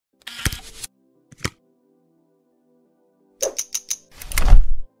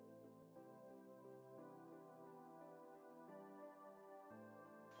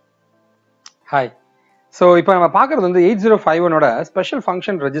Hi. So, இப்போ நம்ம பார்க்கிறது வந்து 8051 ஓட ஸ்பெஷல்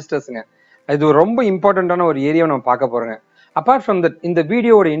ஃபங்க்ஷன் ரெஜிஸ்டர்ஸ்ங்க. இது ஒரு ரொம்ப இம்பார்ட்டன்ட்டான ஒரு ஏரியாவை நம்ம பார்க்க போறோங்க. அபார்ட் ஃப்ரம் தட் இந்த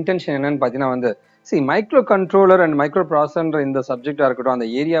வீடியோவோட இன்டென்ஷன் என்னன்னு பார்த்தீங்கன்னா வந்து மைக்ரோ கண்ட்ரோலர் அண்ட் மைக்ரோ ப்ராசஸர்ன்ற இந்த சப்ஜெக்டா இருக்கட்டும், அந்த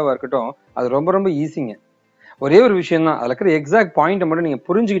ஏரியாவா இருக்கட்டும், அது ரொம்ப ரொம்ப ஈஸிங்க. ஒரே ஒரு விஷயம் தான், அதில் இருக்கிற எக்ஸாக்ட் பாயிண்ட் மட்டும் நீங்க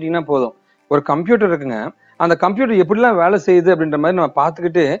புரிஞ்சுக்கிட்டீங்கன்னா போதும். ஒரு கம்ப்யூட்டர் இருக்குங்க, அந்த கம்ப்யூட்டர் எப்படிலாம் வேலை செய்யுது அப்படின்ற மாதிரி நம்ம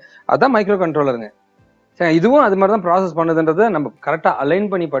பார்த்துக்கிட்டு அதான் மைக்ரோ கண்ட்ரோலருங்க. சரி, இதுவும் அது மாதிரி தான் ப்ராசஸ் பண்ணுதுன்றதை நம்ம கரெக்டாக அலைன்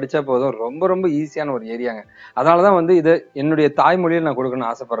பண்ணி படித்தா போதும். ரொம்ப ரொம்ப ஈஸியான ஒரு ஏரியாங்க. அதனால தான் வந்து இதை என்னுடைய தாய்மொழியில் நான் கொடுக்கணும்னு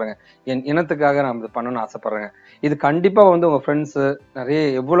ஆசைப்பட்றேங்க. என் இனத்துக்காக நான் இது பண்ணணும்னு ஆசைப்பட்றேங்க. இது கண்டிப்பாக வந்து உங்கள் ஃப்ரெண்ட்ஸு நிறைய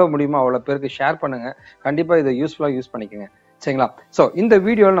எவ்வளோ முடியுமோ அவ்வளோ பேருக்கு ஷேர் பண்ணுங்கள். கண்டிப்பாக இதை யூஸ்ஃபுல்லாக யூஸ் பண்ணிக்கோங்க. சரிங்களா? ஸோ இந்த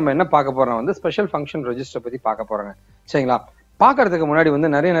வீடியோவில் நம்ம என்ன பார்க்க போகிறோம் வந்து ஸ்பெஷல் ஃபங்க்ஷன் ரெஜிஸ்டர் பற்றி பார்க்க போகிறோங்க. சரிங்களா? பார்க்கறதுக்கு முன்னாடி வந்து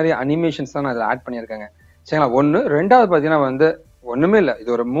நிறைய அனிமேஷன்ஸ் தான் நான் இதில் ஆட் பண்ணியிருக்கேங்க. சரிங்களா? ரெண்டாவது பார்த்தீங்கன்னா வந்து ஒண்ணுமே இல்லை, இது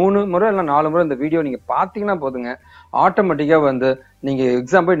ஒரு 3 முறை இல்லை 4 முறை இந்த வீடியோ நீங்க பாத்தீங்கன்னா போதுங்க, ஆட்டோமேட்டிக்கா வந்து நீங்க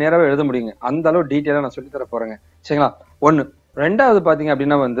எக்ஸாம் போய் நேராவே எழுத முடியுங்க. அந்த அளவு டீட்டெயிலா நான் சொல்லி தர போறேங்க. சரிங்களா? ரெண்டாவது பாத்தீங்க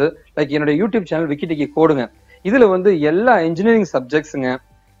அப்படின்னா வந்து லைக் என்னோட யூடியூப் சேனல் விக்கிடிக்கு கோடுங்க. இதுல வந்து எல்லா இன்ஜினியரிங் சப்ஜெக்ட்ஸுங்க,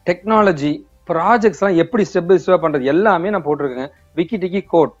 டெக்னாலஜி ப்ராஜெக்ட்ஸ் எல்லாம் எப்படி ஸ்டெப் பை ஸ்டெப் பண்றது எல்லாமே நான் போட்டிருக்கேங்க. விக்கிடிக்கு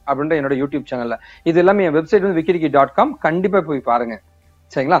கோட் அப்படின்ற என்னோட யூடியூப் சேனல்ல. இது எல்லாமே என் வெப்சைட் வந்து wikidiki.com. கண்டிப்பா போய் பாருங்க.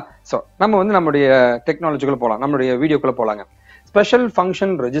 சரிங்களா? சோ நம்ம வந்து நம்மளுடைய டெக்னாலஜிக்குள்ள போலாம், நம்மளுடைய வீடியோக்குள்ள போலாங்க. ஸ்பெஷல்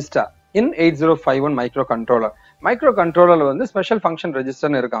ஃபங்க்ஷன் ரெஜிஸ்டர் இன் 8051 மைக்ரோ கண்ட்ரோலர். மைக்ரோ கண்ட்ரோலர்ல வந்து ஸ்பெஷல் ஃபங்க்ஷன்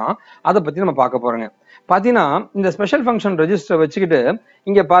ரெஜிஸ்டர்னு இருக்கான். அதை பத்தி நம்ம பார்க்க போறோங்க. பாத்தீங்கன்னா இந்த ஸ்பெஷல் ஃபங்க்ஷன் ரெஜிஸ்டர் வச்சுக்கிட்டு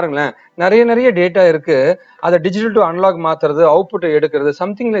இங்க பாருங்களேன், நிறைய டேட்டா இருக்கு. அதை டிஜிட்டல் டு அனலாக் மாத்துறது, அவுட்புட்டை எடுக்கிறது,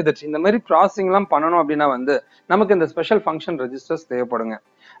 சம்திங் லைக் தட். இந்த மாதிரி ப்ராசஸிங் எல்லாம் பண்ணணும் அப்படின்னா வந்து நமக்கு இந்த ஸ்பெஷல் ஃபங்க்ஷன் ரெஜிஸ்டர்ஸ் தேவைப்படுங்க.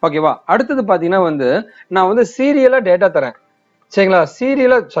 ஓகேவா? அடுத்தது பாத்தீங்கன்னா வந்து நான் வந்து சீரியலா டேட்டா தரேன். சரிங்களா?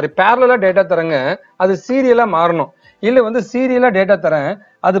 பேரலா டேட்டா தரேங்க. அது சீரியலா மாறணும். இல்ல வந்து சீரியலா டேட்டா தரேன்,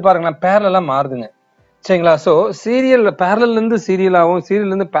 அது பாருங்களேன் பேரலா மாறுதுங்க. சரிங்களா? சோ பேரலல்ல இருந்து சீரியலாவும்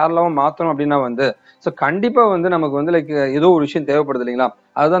சீரியல்ல இருந்து பேரலாவும் மாத்தணும் அப்படின்னா வந்து கண்டிப்பா வந்து நமக்கு வந்து லைக் ஏதோ ஒரு விஷயம் தேவைப்படுது இல்லைங்களா?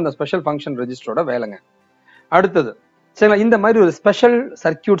 அதுதான் இந்த ஸ்பெஷல் ஃபங்க்ஷன் ரெஜிஸ்டரோட வேலைங்க. அடுத்தது சரிங்களா, இந்த மாதிரி ஒரு ஸ்பெஷல்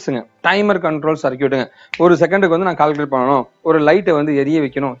சர்க்கியூட்ஸுங்க, டைமர் கண்ட்ரோல் சர்க்கியூட்டுங்க. ஒரு செகண்டுக்கு வந்து நான் கால்குலேட் பண்ணணும், ஒரு லைட்டை வந்து எரிய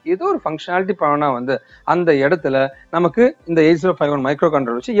வைக்கணும், ஏதோ ஒரு ஃபங்க்ஷனாலிட்டி பண்ணணும்னா வந்து அந்த இடத்துல நமக்கு இந்த 8051 மைக்ரோ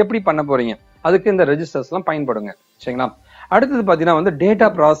கண்ட்ரோல் வச்சு எப்படி பண்ண போறீங்க, அதுக்கு இந்த ரெஜிஸ்டர்ஸ் எல்லாம் பயன்படுங்க. சரிங்களா? அடுத்தது பாத்தீங்கன்னா வந்து டேட்டா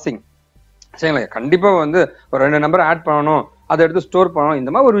ப்ராசஸிங். சரிங்களா? கண்டிப்பா வந்து ஒரு 2 நம்பர் ஆட் பண்ணணும், அதை எடுத்து ஸ்டோர் பண்ணணும்.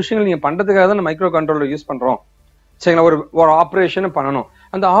 இந்த மாதிரி ஒரு விஷயங்கள் நீங்க பண்றதுக்காக தான் மைக்ரோ கண்ட்ரோலர் யூஸ் பண்றோம். சரிங்களா? ஒரு ஆப்ரேஷன் பண்ணணும்.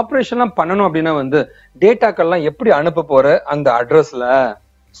 அந்த ஆப்ரேஷன்லாம் பண்ணணும் அப்படின்னா வந்து டேட்டாக்கள்லாம் எப்படி அனுப்ப போற அந்த அட்ரஸ்ல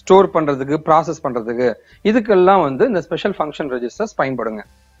ஸ்டோர் பண்றதுக்கு, ப்ராசஸ் பண்றதுக்கு, இதுக்கெல்லாம் வந்து இந்த ஸ்பெஷல் ஃபங்க்ஷன் ரெஜிஸ்டர்ஸ் பயன்படுங்க.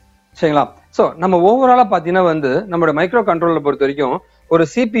 சரிங்களா? சோ நம்ம ஓவராலா பாத்தீங்கன்னா வந்து நம்மளோட மைக்ரோ கண்ட்ரோலர் பொறுத்த வரைக்கும் ஒரு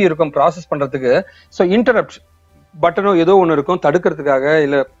சிபி இருக்கும் ப்ராசஸ் பண்றதுக்கு. சோ இன்டரப்ட் பட்டனோ ஏதோ ஒன்று இருக்கும் தடுக்கிறதுக்காக,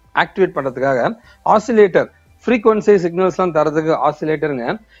 இல்ல ஆக்டிவேட் பண்றதுக்காக. ஆசிலேட்டர் ஃப்ரீக்வன்சி சிக்னல்ஸ் எல்லாம் தரதுக்கு ஆசிலேட்டருங்க.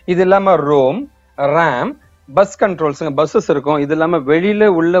 இது இல்லாம ரோம், ரேம், பஸ் கண்ட்ரோல்ஸுங்க, பஸ்ஸஸ் இருக்கும். இது இல்லாம வெளியில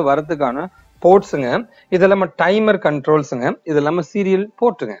உள்ள வரதுக்கான போர்ட்ஸுங்க. இது இல்லாம டைமர் கண்ட்ரோல்ஸுங்க. இது இல்லாம சீரியல்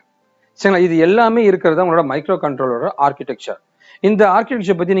போர்ட்டுங்க. சரிங்களா? இது எல்லாமே இருக்கிறது உங்களோட மைக்ரோ கண்ட்ரோலரோட ஆர்கிடெக்சர். இந்த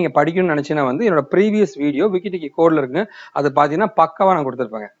ஆர்கிடெக்சர் பத்தி நீங்க படிக்கணும்னு நினைச்சீங்கன்னா வந்து என்னோட ப்ரீவியஸ் வீடியோ விக்கிடிக்கு கோட்ல இருக்குங்க. அதை பாத்தீங்கன்னா பக்காவா நான்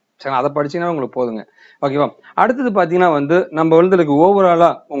கொடுத்துருப்பேங்க. சரிங்களா? அதை படிச்சீங்கன்னா உங்களுக்கு போதுங்க. ஓகேவா? அடுத்தது பாத்தீங்கன்னா வந்து நம்ம வந்து ஓவராலா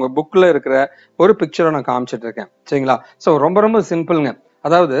உங்க புக்ல இருக்கிற ஒரு பிக்சரை நான் காமிச்சிட்டு இருக்கேன். சரிங்களா? சோ ரொம்ப சிம்பிள்ங்க.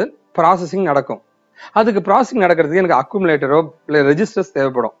 அதாவது ப்ராசஸிங் நடக்கும். அதுக்கு ப்ராசஸிங் நடக்கிறதுக்கு எனக்கு அக்குமுலேட்டரோ இல்ல ரெஜிஸ்டர்ஸ்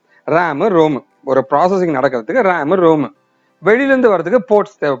தேவைப்படும். RAM, Rome. ஒரு ப்ராசஸிங் நடக்கிறதுக்கு ரேம், ரோம். வெளியில இருந்து வரதுக்கு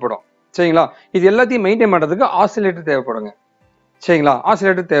போர்ட்ஸ் தேவைப்படும். சரிங்களா? இது எல்லாத்தையும் மெயின்டைன் பண்றதுக்கு ஆசிலேட்டர் தேவைப்படுங்க. சரிங்களா?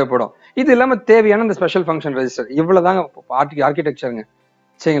 ஆசிலேட்டர் தேவைப்படும். இது இல்லாம தேவையான இந்த ஸ்பெஷல் ஃபங்க்ஷன் ரெஜிஸ்டர். இவ்வளவுதாங்க ஆர்கிடெக்சருங்க.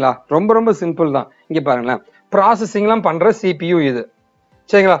 சரிங்களா? ரொம்ப சிம்பிள் தான். இங்க பாருங்களேன், ப்ராசஸிங் எல்லாம் பண்ற சிபியு இது.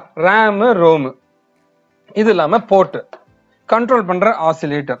 சரிங்களா? RAM, Rome. இது இல்லாம போர்ட் கண்ட்ரோல் பண்ற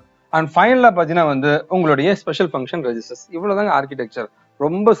ஆசிலேட்டர். அண்ட் ஃபைனலா பாத்தீங்கன்னா வந்து உங்களுடைய ஸ்பெஷல் ஃபங்க்ஷன் ரெஜிஸ்டர்ஸ். இவ்வளவுதாங்க ஆர்கிடெக்சர்.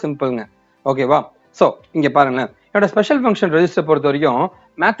 ரொம்ப சிம்பிள்ங்க. ஓகேவா? சோ இங்க பாருங்களேன், என்னோட ஸ்பெஷல் ஃபங்க்ஷன் ரெஜிஸ்டர் பொறுத்த வரைக்கும்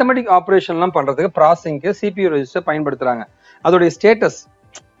மேத்தமெட்டிக் ஆபரேஷன் எல்லாம் பண்றதுக்கு ப்ராசஸிங்க்கு சிபியு ரெஜிஸ்டர் பயன்படுத்துறாங்க. அதோடைய ஸ்டேட்டஸ்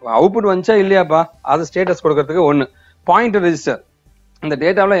அவுட்புட் வந்துச்சா இல்லையாப்பா, அது ஸ்டேட்டஸ் கொடுக்கறதுக்கு ஒண்ணு. பாயிண்டர் ரெஜிஸ்டர், இந்த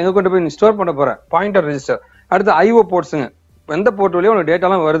டேட்டாவெல்லாம் எங்க கொண்டு போய் நீ ஸ்டோர் பண்ண போற, பாயிண்டர் ரெஜிஸ்டர். அடுத்து ஐஓ போர்ட்ஸுங்க, எந்த போர்ட் வழியா உங்களுக்கு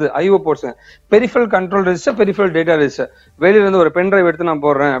டேட்டாலாம் வருது, IO போர்ட்ஸுங்க. Peripheral control register, peripheral data register. வெளியில இருந்து ஒரு பென்ட்ரைவ் எடுத்து நான்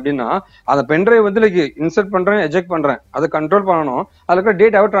போடுறேன் அப்படின்னா அந்த பென்ட்ரைவ் வந்து இன்சர்ட் பண்றேன், எஜெக்ட் பண்றேன், அதை கண்ட்ரோல் பண்ணணும், அதுக்கு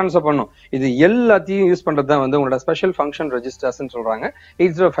டேட்டாவை ட்ரான்ஸ்ஃபர் பண்ணணும். இது எல்லாத்தையும் யூஸ் பண்றது தான் வந்து உங்களோட ஸ்பெஷல் ஃபங்க்ஷன் ரெஜிஸ்டர்ஸ் சொல்றாங்க.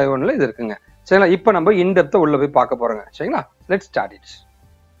 8051ல இது இருக்குங்க. சரிங்களா? இப்ப நம்ம இன்டெப்தா உள்ள போய் பார்க்க போறோங்க. சரிங்களா? Let's start it.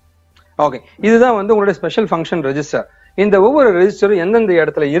 ஓகே, இதுதான் வந்து உங்களுடைய ஸ்பெஷல் ஃபங்க்ஷன் ரெஜிஸ்டர். இந்த ஒவ்வொரு ரெஜிஸ்டரும் எந்தெந்த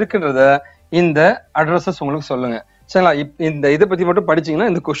இடத்துல இருக்குன்றத இந்த அட்ரஸஸ் உங்களுக்கு சொல்லுங்க. சரிங்களா? இந்த இதை பத்தி மட்டும் படிச்சீங்கன்னா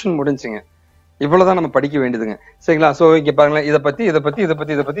இந்த கொஸ்டின் முடிஞ்சுங்க. இவ்வளவுதான் நம்ம படிக்க வேண்டியதுங்க. சரிங்களா? சோ இங்க பாருங்களேன், இதை பத்தி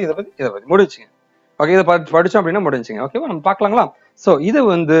முடிச்சுங்க. ஓகே, இதை படிச்சோம் அப்படின்னா முடிஞ்சுங்க. ஓகேவா? நம்ம பார்க்கலாங்களா? சோ இது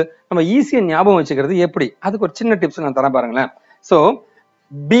வந்து நம்ம ஈஸியா ஞாபகம் வச்சுக்கிறது எப்படி, அதுக்கு ஒரு சின்ன டிப்ஸ் நான் தரேன் பாருங்களேன். So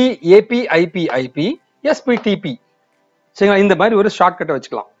B AB IP IP SP DP, சரிங்களா? இந்த மாதிரி ஒரு ஷார்ட்கட்டை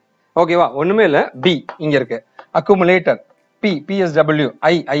வச்சுக்கலாம். ஓகேவா? ஒண்ணுமே இல்ல, பி இங்க இருக்கு, அக்குமுலேட்டர் பி பிஎஸ்டபிள்யூ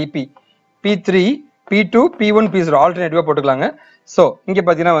ஐ ஐபி பி3 பி2 பி1 பி0 ஆல்டர்னேட்டிவா போட்டுக்கலாங்க. சோ இங்க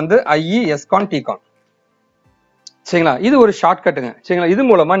பாத்தீங்கன்னா வந்து ஐஇ எஸ்கான் டிகான், சரிங்களா? இது ஒரு ஷார்ட்கட்டுங்க. சரிங்களா? இது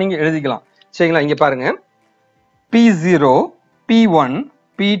மூலமா நீங்க எழுதிக்கலாம். சரிங்களா? இங்க பாருங்க, P0 P1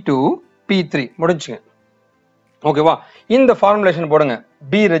 P2 P3 முடிஞ்சுங்க. ஓகேவா? இந்த ஃபார்முலேஷன் போடுங்க.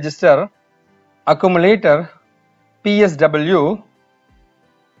 B register accumulator PSW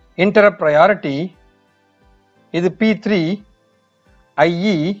interrupt priority, இது P3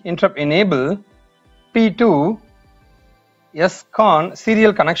 IE interrupt enable, P2 SCON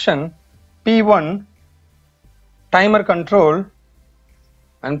serial connection, P1 timer control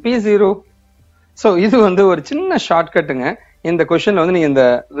and P0. So இது வந்து ஒரு சின்ன ஷார்ட்கட்டுங்க. இந்த கொஸ்டின்ல வந்து நீங்க இந்த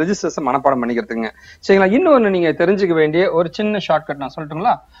ரெஜிஸ்டர்ஸ் மனப்பாடம் பண்ணிக்கிறதுங்க. சரிங்களா? இன்னொன்னு நீங்க தெரிஞ்சுக்க வேண்டிய ஒரு சின்ன ஷார்ட்கட் நான்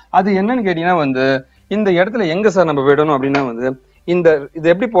சொல்லட்டுங்களா? அது என்னன்னு கேட்டீங்கன்னா வந்து, இந்த இடத்துல எங்க சார் நம்ம விடணும் அப்படின்னா வந்து, இந்த இது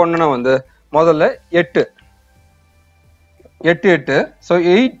எப்படி போடணும்னா வந்து, முதல்ல 8 8 8, ஸோ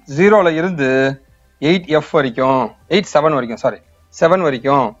 80ல இருந்து 8F வரைக்கும், 87 வரைக்கும், சாரி 7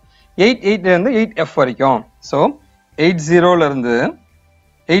 வரைக்கும், 88ல இருந்து 8F வரைக்கும், ஸோ 80ல இருந்து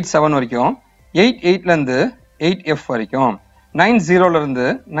 87 வரைக்கும், 88ல இருந்து 8F வரைக்கும், 90ல இருந்து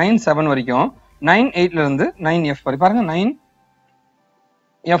 97 வரைக்கும், 98ல இருந்து 9F வரைக்கும். பாருங்க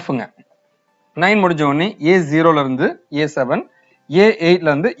 9Fங்க. 9 முடிஞ்ச உடனே A0ல இருந்து A7, A8ல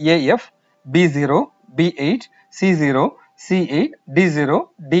இருந்து AF, B0 B8 C0 C8 D0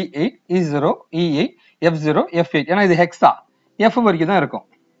 D8 E0 E8 F0 F8. ஏன்னா இது ஹெக்ஸா, F வரைக்கும் தான் இருக்கும்.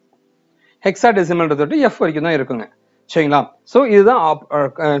 ஹெக்ஸா டெசிமல் தொட்டு F வரைக்கும் தான் இருக்குங்க. சரிங்களா? ஸோ இதுதான்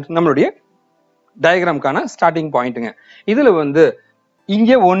நம்மளுடைய டயக்ராம்கான ஸ்டார்டிங் பாயிண்ட்டுங்க. இதுல வந்து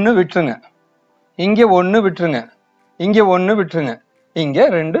இங்க 1 விட்டுருங்க, இங்க 1 விட்டுருங்க, இங்க 1 விட்டுருங்க, இங்க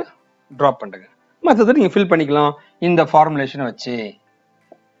 2 டிராப் பண்ணுங்க. மற்றது நீங்க ஃபில் பண்ணிக்கலாம் இந்த ஃபார்முலேஷனை வச்சு.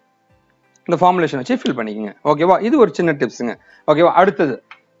 இந்த ஃபார்முலேஷன் வச்சு ஃபில் பண்ணிக்கங்க. ஓகேவா? இது ஒரு சின்ன டிப்ஸுங்க. ஓகேவா? அடுத்தது,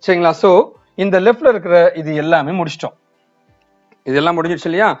 சரிங்களா? ஸோ இந்த லெஃப்ட்ல இருக்கிற இது எல்லாமே முடிச்சிட்டோம். இதெல்லாம் முடிஞ்சிடுச்சு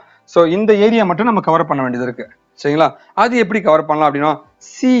இல்லையா? ஸோ இந்த ஏரியா மட்டும் நம்ம கவர் பண்ண வேண்டியது இருக்கு. சரிங்களா? அது எப்படி கவர் பண்ணலாம் அப்படின்னா,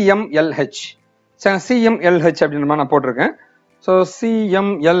 CMLH, CMLH அப்படின்ற மாதிரி நான் போட்டிருக்கேன். ஸோ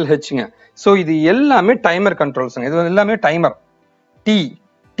CMLHங்க. ஸோ இது எல்லாமே டைமர் கண்ட்ரோல்ஸுங்க. இது எல்லாமே timer. T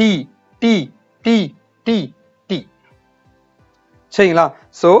T T T T T, சரிங்களா?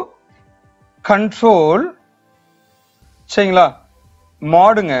 ஸோ கண்ட்ரோல், சரிங்களா,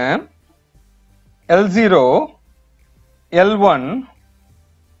 மாடுங்க L0 L1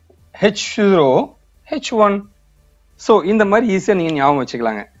 H0 H1. So இந்த மாதிரி ஈஸியா நீங்க ஞாபகம்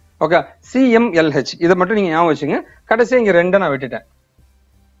வச்சுக்கலாங்க. ஓகே, CMLH இதை மட்டும் நீங்க ஞாபகம் வச்சுங்க. கடைசியா இங்க 2 நான் விட்டுட்டேன்,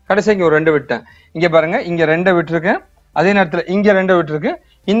 கடைசியா இங்க ஒரு 2 விட்டேன். இங்க பாருங்க, இங்க 2 விட்டுருக்கேன், அதே நேரத்துல இங்க 2 விட்டுருக்கு,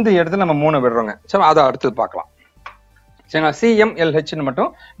 இந்த இடத்துல நம்ம 3 விடுறோங்க. சரி, அதை அடுத்தது பார்க்கலாம். சரிங்களா? CMLHன்னு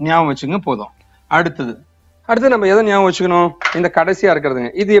மட்டும் ஞாபகம் வச்சுங்க போதும். அடுத்து நம்ம எதை ஞாபகம் வச்சுக்கணும்? இந்த கடைசியா இருக்கிறதுங்க.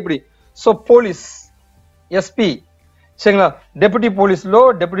 இது எப்படி? ஸோ போலீஸ் SP, சரிங்களா, deputy police low,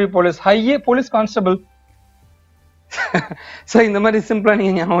 deputy police high, police constable. So இந்த மாதிரி சிம்பிளா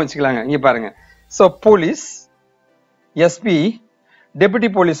நீங்க ஞாபகம் வச்சுக்கலாங்க. இங்க பாருங்க, so police SP, deputy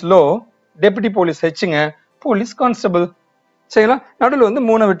police low, deputy police ஹெச்ங்க, police constable. சரிங்களா? நடுவில் வந்து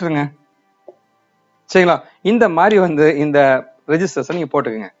 3 விட்டுருங்க. சரிங்களா? இந்த மாதிரி வந்து இந்த ரெஜிஸ்டர்ஸ் நீங்க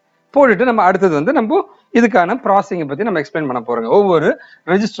போட்டுக்கங்க. போட்டுட்டு நம்ம அடுத்தது வந்து நம்ம இதுக்கான ப்ராசஸிங்கை பத்தி நம்ம எக்ஸ்பிளைன் பண்ண போறோங்க. ஒவ்வொரு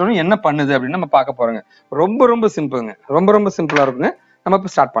ரெஜிஸ்டரும் என்ன பண்ணுது அப்படின்னு நம்ம பார்க்க போறோங்க. ரொம்ப சிம்பிளுங்க, ரொம்ப சிம்பிளா இருக்குங்க. நம்ம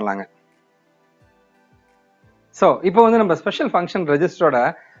இப்போ ஸ்டார்ட் பண்ணலாங்க. ஸோ இப்போ வந்து நம்ம ஸ்பெஷல் ஃபங்க்ஷன் ரெஜிஸ்டரோட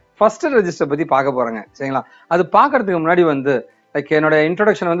ஃபர்ஸ்ட் ரெஜிஸ்டர் பத்தி பார்க்க போறோங்க. சரிங்களா? அது பார்க்கறதுக்கு முன்னாடி வந்து லைக் என்னோட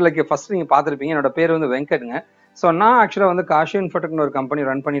இன்ட்ரோடக்ஷன் வந்து லைக் ஃபர்ஸ்ட் நீங்க பார்த்துருப்பீங்க. என்னோட பேர் வந்து வெங்கட்ங்க. ஸோ நான் ஆக்சுவலா வந்து காஷி இன்ஃபோடெக்னு ஒரு கம்பெனி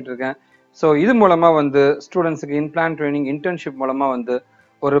ரன் பண்ணிட்டு இருக்கேன். ஸோ இது மூலமா வந்து ஸ்டூடெண்ட்ஸுக்கு இன்பிளான் ட்ரைனிங், இன்டர்ன்ஷிப் மூலமா வந்து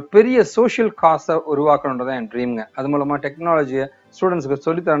ஒரு பெரிய சோஷியல் காஸை உருவாக்கணுன்றதான் என் ட்ரீம்ங்க. அது மூலமா டெக்னாலஜியை ஸ்டூடெண்ட்ஸுக்கு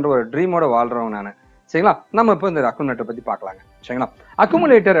சொல்லித்தரன்ற ஒரு ட்ரீமோட வாழ்றவங்க நான். சரிங்களா? நம்ம இப்போ இந்த அக்குமுலேட்டர் பத்தி பார்க்கலாங்க. சரிங்களா?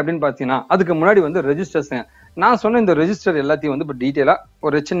 அக்குமுலேட்டர் அப்படின்னு பார்த்தீங்கன்னா அதுக்கு முன்னாடி வந்து ரெஜிஸ்டர்ஸ்ங்க. நான் சொன்ன இந்த ரெஜிஸ்டர் எல்லாத்தையும் வந்து இப்போ டீட்டெயிலா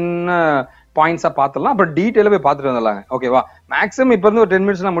ஒரு சின்ன பாயிண்ட்ஸா பார்த்துடலாம். அப்புறம் டீட்டெயிலா போய் பார்த்துட்டு வந்துடலாங்க. ஓகேவா? மேக்ஸிமம் இப்போ இருந்து ஒரு 10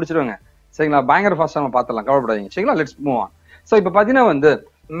 மினிட்ஸ்லாம் முடிச்சிடுவாங்க. சரிங்களா? பயங்கர ஃபாஸ்டா நம்ம பார்த்துடலாம், கவலைப்படாதீங்க. சரிங்களா? Let's move on. ஸோ இப்போ பார்த்தீங்கன்னா வந்து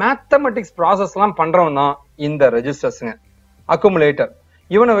மேத்தமெட்டிக்ஸ் ப்ராசஸ்லாம் பண்றவன் தான் இந்த ரெஜிஸ்டர்ஸுங்க, அக்குமுலேட்டர்.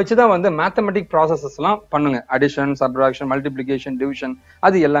 இவனை வச்சுதான் வந்து மேத்தமெட்டிக் ப்ராசஸஸ் எல்லாம் பண்ணுங்க. அடிஷன், சப்ட்ராக்ஷன், மல்டிப்ளிகேஷன், டிவிஷன்,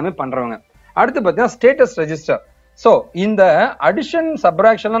 அது எல்லாமே பண்றவங்க. அடுத்து பார்த்தீங்கன்னா ஸ்டேட்டஸ் ரெஜிஸ்டர். ஸோ இந்த அடிஷன்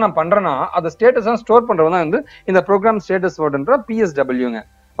சப்ராக்ஷன்லாம் நான் பண்றேன்னா அந்த ஸ்டேட்டஸ் ஸ்டோர் பண்றது தான் வந்து இந்த ப்ரோக்ராம் ஸ்டேட்டஸ் வேர்டுன்ற PSWங்க.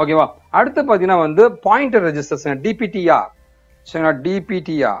 ஓகேவா? அடுத்து பாத்தீங்கன்னா வந்து பாயிண்டர் ரெஜிஸ்டர்ஸ் DPTR. சரிங்களா?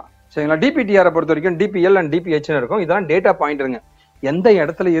 DPTR. சரிங்களா? DPTR பொறுத்த வரைக்கும் DPL அண்ட் DPH இருக்கும். இதெல்லாம் டேட்டா பாயிண்டருங்க. எந்த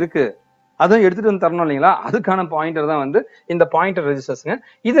இடத்துல இருக்கு அதுவும் எடுத்துட்டு வந்து தரணும் இல்லைங்களா? அதுக்கான பாயிண்டர் தான் வந்து இந்த பாயிண்டர் ரெஜிஸ்டர்ஸ்ங்க.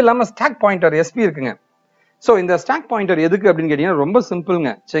 இது இல்லாம ஸ்டாக் பாயிண்டர் SP இருக்குங்க. ஸோ இந்த ஸ்டாக் பாயிண்டர் எதுக்கு அப்படின்னு கேட்டீங்கன்னா ரொம்ப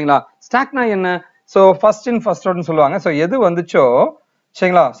சிம்பிள்ங்க. சரிங்களா? ஸ்டாக்னா என்ன? ஸோ ஃபர்ஸ்ட் இன் ஃபர்ஸ்ட் அவுட்னு சொல்லுவாங்க. ஸோ எது வந்துச்சோ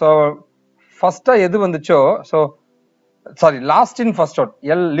சரிங்களா? ஸோ ஃபர்ஸ்டா எது வந்துச்சோ so sorry last in first out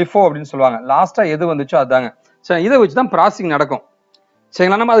LIFO அப்படின்னு சொல்லுவாங்க. லாஸ்டா எது வந்துச்சோ அதாங்க. ஸோ இதை வச்சு தான் ப்ராசஸிங் நடக்கும்.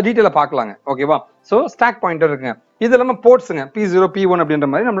 சரிங்களா? நம்ம அதை டீட்டெயிலாக பார்க்கலாங்க. ஓகேவா? ஸோ ஸ்டாக் பாயிண்டர் இருக்குங்க. இது இல்லாமல் போர்ட்ஸுங்க P0 P1 அப்படின்ற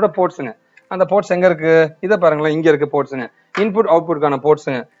மாதிரி நம்மளோட போர்ட்ஸுங்க. அந்த போர்ட்ஸ் எங்க இருக்கு? இதை பாருங்களேன், இங்க இருக்கு போர்ட்ஸுங்க. இன்புட் அவுட்புட்கான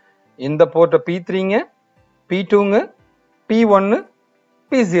போர்ட்ஸுங்க. இந்த போர்ட்டை P3ங்க, P2ங்க, P1,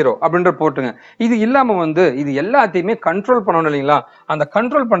 P0 அப்படின்ற போர்ட்டுங்க. இது இல்லாம வந்து இது எல்லாத்தையுமே கண்ட்ரோல் பண்ணணும் இல்லைங்களா? அந்த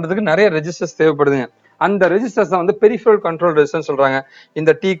கண்ட்ரோல் பண்றதுக்கு நிறைய ரெஜிஸ்டர்ஸ் தேவைப்படுதுங்க. அந்த ரெஜிஸ்டர்ஸ் தான் வந்து பெரிஃபரல் கண்ட்ரோல் ரெஜிஸ்டர்ஸ் சொல்றாங்க.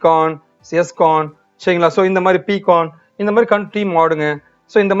 இந்த TCON, SCON, சரிங்களா? ஸோ இந்த மாதிரி PCON, இந்த மாதிரி T மாடுங்க.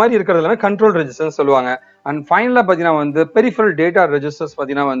 ஸோ இந்த மாதிரி இருக்கிறது எல்லாமே கண்ட்ரோல் ரெஜிஸ்டர்ஸ் சொல்லுவாங்க. அண்ட் ஃபைனலா பாத்தீங்கன்னா வந்து பெரிஃபரல் டேட்டா ரெஜிஸ்டர்ஸ்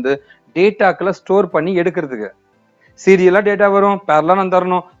பாத்தீங்கன்னா வந்து டேட்டாக்களை ஸ்டோர் பண்ணி எடுக்கிறதுக்கு. சீரியலா டேட்டா வரும், பேரலா நான்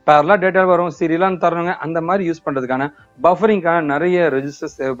தரணும், பேரலா டேட்டா வரும், சீரியலா தரணுங்க. அந்த மாதிரி யூஸ் பண்றதுக்கான பஃபரிங்கான நிறைய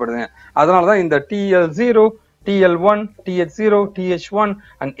ரெஜிஸ்டர்ஸ் தேவைப்படுதுங்க. அதனாலதான் இந்த TL0, TL1, TH0, TH1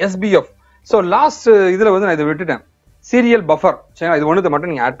 and SBF. So last இதுல வந்து நான் இதை விட்டுட்டேன். Serial buffer. சரிங்களா? இது ஒண்ணுத்தை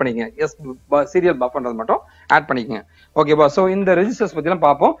மட்டும் நீங்க ஆட் பண்ணிக்கங்க. சீரியல் பஃபர்ன்றது மட்டும் ஆட் பண்ணிக்கங்க. ஓகேவா? ஸோ இந்த ரெஜிஸ்டர்ஸ் பத்தி எல்லாம்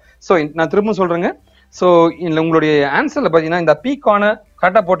பார்ப்போம். ஸோ நான் திரும்ப சொல்றேங்க. ஸோ உங்களுடைய ஆன்சர்ல பாத்தீங்கன்னா இந்த PCON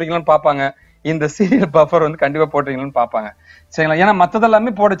கரெக்டா போட்டீங்களான்னு பார்ப்பாங்க. இந்த சீரியல் பஃபர் வந்து கண்டிப்பா போட்டீங்கன்னு பார்ப்பாங்க. சரிங்களா? ஏன்னா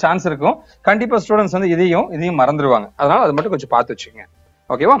மத்ததெல்லாமே போட சான்ஸ் இருக்கும். கண்டிப்பா ஸ்டூடெண்ட்ஸ் வந்து இதையும் மறந்துடுவாங்க. அதனால அது மட்டும் கொஞ்சம் பார்த்து வச்சுக்கோங்க.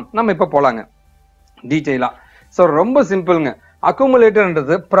 ஓகேவா? நம்ம இப்ப போலாங்க டீட்டெயிலா. ஸோ ரொம்ப சிம்பிள்ங்க.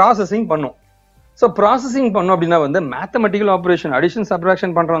 அக்குமுலேட்டர்ன்றது ப்ராசஸிங் பண்ணும். ஸோ ப்ராசஸிங் பண்ணும் அப்படின்னா வந்து மேத்தமெட்டிக்கல் ஆப்ரேஷன் அடிஷன்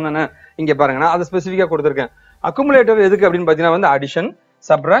சப்ராக்ஷன் பண்றோம் தானே. இங்க பாருங்க, நான் அதை ஸ்பெசிஃபிக்கா கொடுத்துருக்கேன். அக்குமுலேட்டர் எதுக்கு அப்படின்னு பாத்தீங்கன்னா வந்து அடிஷன்,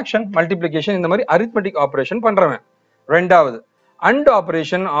 சப்ராக்ஷன், மல்டிப்ளிகேஷன் இந்த மாதிரி அரித்மெட்டிக் ஆப்ரேஷன் பண்றவன். ரெண்டாவது அண்ட்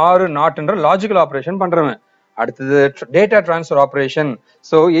ஆப்ரேஷன் ஆறு நாட்ன்ற லாஜிக்கல் ஆப்ரேஷன் பண்றவன். அடுத்தது டேட்டா டிரான்ஸ்ஃபர் ஆப்ரேஷன்.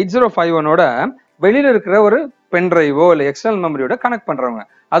 ஸோ 8051ஓட வெளியில இருக்கிற ஒரு பென் டிரைவோ இல்லை எக்ஸ்டர்னல் மெமரியோட கனெக்ட் பண்றவங்க.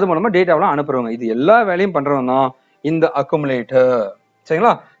 அது மூலமா டேட்டாவெல்லாம் அனுப்புறவங்க. இது எல்லா வேலையும் பண்றவங்க தான் இந்த அக்குமுலேட்டர்.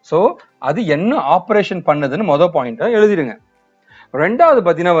 சரிங்களா? ஸோ அது என்ன ஆப்ரேஷன் பண்ணுதுன்னு மொதல் பாயிண்ட் எழுதிடுங்க. ரெண்டாவது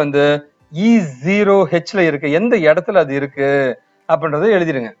பாத்தீங்கன்னா வந்து E0Hல இருக்கு, எந்த இடத்துல அது இருக்கு அப்படின்றத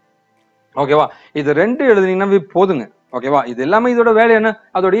எழுதிடுங்க. ஓகேவா? இது ரெண்டு எழுதுனீங்கன்னா போதுங்க. ஓகேவா? இது எல்லாமே இதோட வேலை என்ன,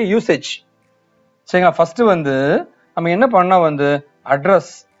 அதோடைய யூசேஜ். சரிங்களா? ஃபர்ஸ்ட் வந்து நம்ம என்ன பண்ணா வந்து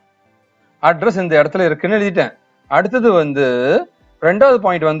அட்ரஸ் இந்த இடத்துல இருக்குன்னு எழுதிட்டேன். அடுத்தது வந்து ரெண்டாவது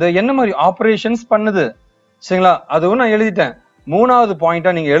பாயிண்ட் வந்து என்ன மாதிரி ஆப்ரேஷன்ஸ் பண்ணுது. சரிங்களா? அதுவும் நான் எழுதிட்டேன். மூணாவது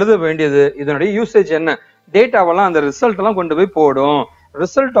பாயிண்டா நீங்க எழுத வேண்டியது இதனுடைய யூசேஜ் என்ன, டேட்டாவெல்லாம் அந்த ரிசல்ட் எல்லாம் கொண்டு போய் போடும்.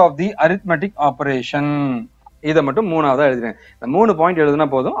 Result of the arithmetic operation. இதை மட்டும் மூணாவதா எழுதுறேன். இந்த 3 பாயிண்ட் எழுதுனா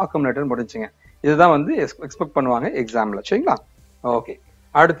போதும், அக்குமுலேட்டர் முடிஞ்சுங்க. இதுதான் வந்து எக்ஸ்பெக்ட் பண்ணுவாங்க எக்ஸாம்ல. சரிங்களா? ஓகே.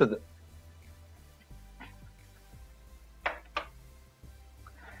 அடுத்தது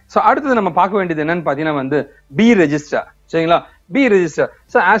அடுத்தது நம்ம பார்க்க வேண்டியது என்னன்னு பாத்தீங்கன்னா வந்து பி ரெஜிஸ்டர். சரிங்களா? B register.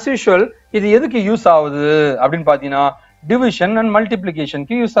 So as usual இது எதுக்கு யூஸ் ஆகுது அப்படின்னு பாத்தீங்கன்னா டிவிஷன் அண்ட்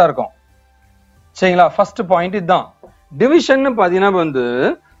மல்டிப்ளிகேஷனுக்கு யூஸா இருக்கும். சரிங்களா? ஃபர்ஸ்ட் பாயிண்ட் இதுதான். டிவிஷன் பாத்தீங்கன்னா வந்து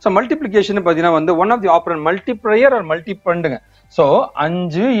மல்டிப்ளிகேஷன் பாத்தீங்கன்னா வந்து one of the operand multiplier R மல்டிபண்டுங்க. So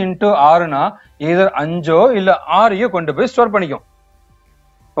 5 × 6னா எதர் 5ஓ இல்ல 6ஐயோ கொண்டு போய் ஸ்டோர் பண்ணிக்கும்.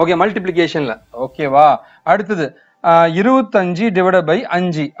 ஓகே, மல்டிப்ளிகேஷன்ல. ஓகேவா? அடுத்தது 25 ÷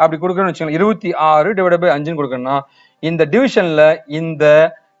 5 அப்படி கொடுக்கணும்னு வச்சுக்கோங்க. 26 ÷ 5 கொடுக்கணும்னா இந்த டிவிஷன்ல இந்த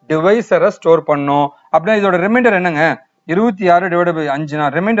டிவைசரை ஸ்டோர் பண்ணும். அப்படின்னா இதோட ரிமைண்டர் என்னங்க, 26 ÷ 5னா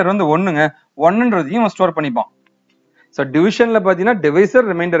ரிமைண்டர் வந்து 1ங்க. 1ன்றதையும் ஸ்டோர் பண்ணிப்பான். ஸோ டிவிஷன்ல பாத்தீங்கன்னா டிவைசர்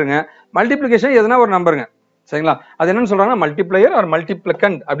ரிமைண்டருங்க, மல்டிப்ளிகேஷன் எதனா ஒரு நம்பருங்க. சரிங்களா? அது என்னன்னு சொல்றாங்க, மல்டிப்ளையர் ஆர்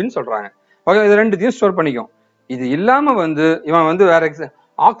மல்டிப்ளிகண்ட் அப்படின்னு சொல்றாங்க. ஓகே, இது ரெண்டுத்தையும் ஸ்டோர் பண்ணிக்கும். இது இல்லாம வந்து இவன் வந்து வேற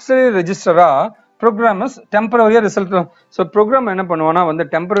auxiliary ரெஜிஸ்டரா programmers டெம்பரரியா result. So program என்ன பண்ணுவானா வந்து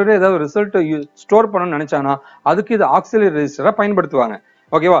டெம்பரரியா ஏதாவது ரிசல்ட் ஸ்டோர் பண்ணணும்னு நினைச்சானா அதுக்கு இது ஆக்சிலரி ரெஜிஸ்டரா பயன்படுத்துவாங்க.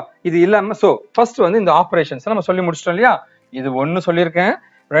 ஓகேவா? இது இல்லாம ஃபர்ஸ்ட் வந்து இந்த ஆப்ரேஷன்ஸ் நம்ம சொல்லி முடிச்சிட்டோம் இல்லையா? இது ஒன்னு சொல்லியிருக்கேன்,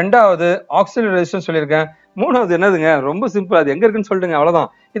 ரெண்டாவது ஆக்சிலரி ரெஜிஸ்டர் சொல்லியிருக்கேன், மூணாவது என்னதுங்க, ரொம்ப சிம்பிள், அது எங்க இருக்குன்னு சொல்லுங்க, அவ்வளவுதான்.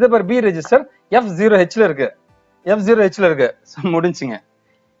 இதை பாரு, பி ரெஜிஸ்டர் F0Hல இருக்கு, F0Hல இருக்கு. முடிஞ்சுங்க.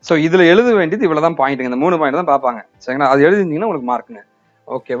 ஸோ இதுல எழுத வேண்டியது இவ்வளவுதான் பாயிண்ட்டுங்க. இந்த 3 பாயிண்ட் தான் பார்ப்பாங்க. சரிங்களா? அது எழுதிருந்தீங்கன்னா உங்களுக்கு மார்க்குங்க.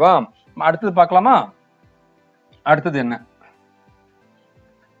 ஓகேவா? அடுத்தது பார்க்கலாமா? அடுத்தது என்ன,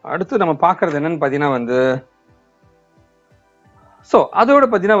 அடுத்து நம்ம பாக்குறது என்னன்னு பாத்தீங்கன்னா வந்து அதோட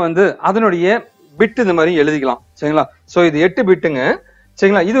பாத்தீங்கன்னா வந்து அதனுடைய பிட் இந்த மாதிரி எழுதிக்கலாம் சரிங்களா. சோ இது 8 பிட்டுங்க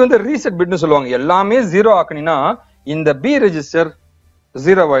சரிங்களா. இது வந்து ரீசெட் பிட்னு சொல்லுவாங்க. எல்லாமே 0 ஆக்கணினா இந்த பி ரெஜிஸ்டர்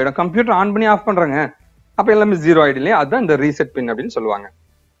 0 ஆயிடும். கம்ப்யூட்டர் ஆன் பண்ணி ஆஃப் பண்றாங்க, அப்ப எல்லாமே 0 ஆயிடும் இல்லையா. அதுதான் இந்த ரீசெட் பின் அப்படின்னு சொல்லுவாங்க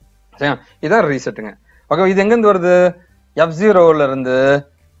சரியா. இதான் ரீசெட்டுங்க. ஓகே, இது எங்க இருந்து வருது? F0ல இருந்து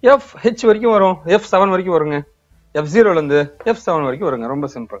FH வரைக்கும் வரும், F7 வரைக்கும் வருங்க. F0ல இருந்து F7 வரைக்கும் வருங்க. ரொம்ப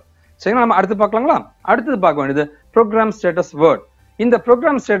சிம்பிள் சரிங்களா. நம்ம அடுத்து பார்க்கலாங்களா? அடுத்தது பார்க்க வேண்டியது ப்ரோக்ராம் ஸ்டேட்டஸ் வேர்ட். இந்த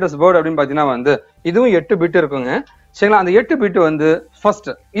ப்ரோக்ராம் ஸ்டேட்டஸ் வேர்ட் அப்படின்னு பாத்தீங்கன்னா வந்து இதுவும் 8 பிட் இருக்குங்க சரிங்களா. அந்த 8 பிட் வந்து ஃபர்ஸ்ட்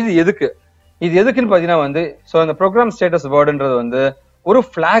இது எதுக்குன்னு பாத்தீங்கன்னா வந்து சோ இந்த ப்ரோக்ராம் ஸ்டேட்டஸ் வேர்டுன்றது வந்து ஒரு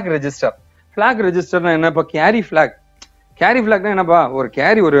பிளாக் ரெஜிஸ்டர். பிளாக் ரெஜிஸ்டர்னா என்ன? இப்ப கேரி பிளாக்னா என்னப்பா? ஒரு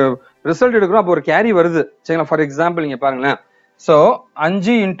கேரி, ஒரு ரிசல்ட் எடுக்கிறோம், அப்போ ஒரு கேரி வருது சரிங்களா. ஃபார் எக்ஸாம்பிள் நீங்க பாருங்களேன். சோ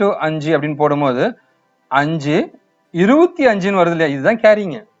 5 × 5 அப்படின்னு போடும்போது 5 25 வருது இல்லையா. இதுதான்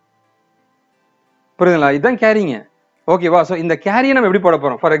கேரிங்க, புரியுதுங்களா? இதுதான் கேரிங்க. ஓகேவா? சோ இந்த கேரியை நம்ம எப்படி போட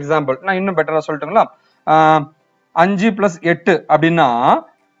போறோம்? ஃபார் எக்ஸாம்பிள் நான் இன்னும் பெட்டரா சொல்லட்டுங்களா? 5 + 8 அப்படின்னா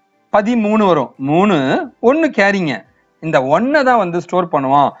 13 வரும். 3 1 கேரிங்க. இந்த 1 தான் வந்து ஸ்டோர்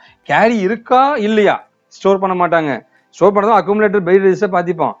பண்ணுவான். கேரி இருக்கா இல்லையா ஸ்டோர் பண்ண மாட்டாங்க. ஸ்டோர் பண்ணதும் அக்குமுலேட்டர் பை ரெஜிஸ்டர்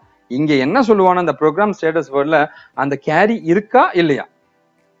பாத்திப்போம். இங்க என்ன சொல்லுவானா அந்த ப்ரோக்ராம் ஸ்டேட்டஸ் வேர்ட்ல அந்த கேரி இருக்கா இல்லையா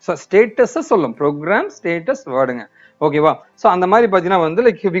ஸ்டேட்டஸ் சொல்லும். Program status வேர்டுங்க. ஓகேவா? சோ அந்த மாதிரி பாத்தீங்கன்னா வந்து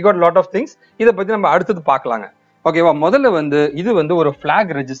like we got lot of things. இத பத்தி நம்ம அடுத்தது பார்க்கலாங்க. ஓகேவா? முதல்ல வந்து இது வந்து ஒரு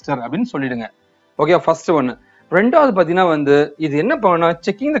பிளாக் ரெஜிஸ்டர் அப்படின்னு சொல்லிடுங்க. ஓகேவா? ஃபர்ஸ்ட் ஒன்னு. ரெண்டாவது பாத்தீங்கன்னா வந்து இது என்ன பண்ணா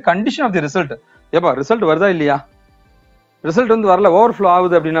checking the condition of the result. ஏப்பா ரிசல்ட் வருதா இல்லையா? ரிசல்ட் வந்து வரல, ஓவர்ஃப்ளோ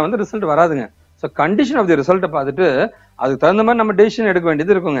ஆகுது அப்படின்னா வந்து ரிசல்ட் வராதுங்க. ஸோ கண்டிஷன் ஆஃப் தி ரிசல்ட்டை பார்த்துட்டு அதுக்கு தகுந்த மாதிரி நம்ம டெசிஷன் எடுக்க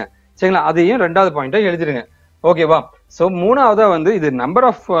வேண்டியது இருக்குங்க சரிங்களா. அதையும் ரெண்டாவது பாயிண்டா எழுதிருங்க. ஓகேவா? ஸோ மூணாவதா வந்து இது number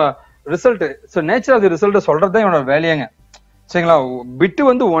of result. So nature of the result சொல்றது தான் என்னோட வேலையாங்க சரிங்களா. பிட்டு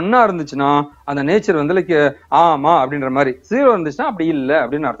வந்து 1 இருந்துச்சுன்னா அந்த நேச்சர் வந்து லைக் ஆமா அப்படின்ற மாதிரி, 0 இருந்துச்சுன்னா அப்படி இல்லை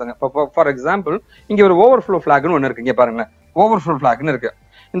அப்படின்னு அர்த்தங்க. ஃபார் எக்ஸாம்பிள் இங்க ஒரு ஓவர்ஃப்ளோ ஃபிளாக்னு ஒன்று இருக்கு. இங்க பாருங்களேன், ஓவர்ஃப்ளோ ஃபிளாக்னு இருக்கு.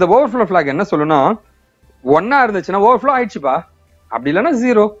 இந்த ஓவர்ஃப்ளோ ஃபிளாக் என்ன சொல்லுன்னா 1 இருந்துச்சுன்னா ஓவர்ஃப்ளோ ஆயிடுச்சுப்பா, அப்படி இல்லைன்னா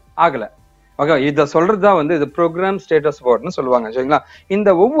 0 ஆகல. ஓகே, இத சொல்றதுதான் வந்து இது ப்ரோக்ராம் ஸ்டேட்டஸ் வேர்ட்னு சொல்லுவாங்க சரிங்களா. இந்த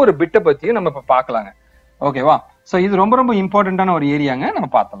ஒவ்வொரு பிட்டை பத்தியும் நம்ம இப்ப பார்க்கலாங்க. ஓகேவா? சோ இது ரொம்ப ரொம்ப இம்பார்ட்டன்டான ஒரு ஏரியாங்க, நம்ம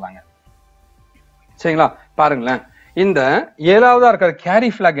பார்த்துடலாங்க சரிங்களா. பாருங்களேன், இந்த 7வதா இருக்கிற கேரி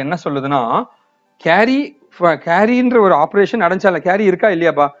பிளாக் என்ன சொல்லுதுன்னா கேரின்ற ஒரு ஆபரேஷன் நடந்துச்சால, கேரி இருக்கா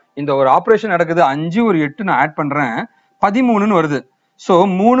இல்லையாப்பா? இந்த ஒரு ஆபரேஷன் நடக்குது, 5 ஒரு 8 நான் ஆட் பண்றேன், 13ன்னு வருது. சோ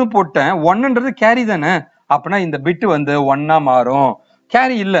 3 போட்டேன், 1ன்றது கேரி தானே, அப்படின்னா இந்த பிட் வந்து 1ஆ மாறும்.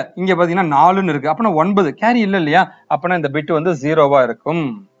 கேரி இல்ல, இங்க பாத்தீங்கன்னா 4ன்னு இருக்கு, அப்படின்னா 9 கேரி இல்ல இல்லையா, அப்படின்னா இந்த பிட் வந்து 0வா இருக்கும்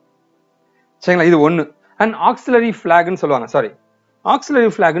சரிங்களா. இது 1. அண்ட் ஆக்சிலரி பிளாக்னு சொல்லுவாங்க. சாரி, ஆக்சிலரி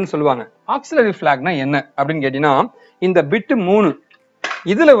பிளாக்னு சொல்லுவாங்க. ஆக்சிலரி பிளாக்னா என்ன அப்படின்னு கேட்டீங்கன்னா இந்த பிட் 3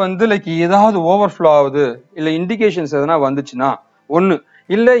 இதுல வந்து லைக் ஏதாவது ஓவர்ஃப்ளோ ஆகுது இல்ல இண்டிகேஷன்ஸ் எதனா வந்துச்சுன்னா 1,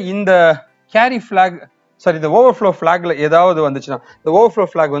 இல்ல இந்த கேரி பிளாக் சாரி இந்த ஓவர்ஃப்ளோ பிளாக்ல ஏதாவது வந்துச்சுன்னா, இந்த ஓவர்ஃப்ளோ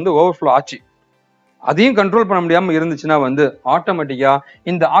பிளாக் வந்து ஓவர்ஃப்ளோ ஆச்சு, அதையும் கண்ட்ரோல் பண்ண முடியாம இருந்துச்சுன்னா வந்து ஆட்டோமேட்டிக்கா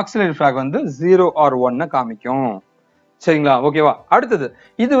இந்த ஆக்சிலரி பிளாக் வந்து 0 or 1 காமிக்கும் சரிங்களா. ஓகேவா? அடுத்தது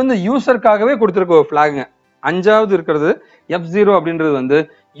இது வந்து யூசருக்காகவே கொடுத்திருக்க ஒரு பிளாக்ங்க. 5வது இருக்கிறது F0 அப்படின்றது வந்து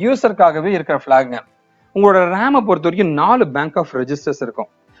யூசருக்காகவே இருக்கிற பிளாக்ங்க. உங்களோட ரேமை பொறுத்த வரைக்கும் 4 பேங்க் ஆஃப் ரெஜிஸ்டர்ஸ் இருக்கும்.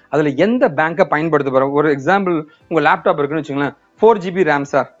 அதுல எந்த பேங்கை பயன்படுத்த போறோம்? ஒரு எக்ஸாம்பிள், உங்க லேப்டாப் இருக்குன்னு வச்சுங்களேன், 4GB ரேம்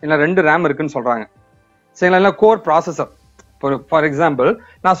சார், இல்ல 2 ரேம் இருக்குன்னு சொல்றாங்க சரிங்களா. இல்ல கோர் ப்ராசஸர், ஃபார் எக்ஸாம்பிள்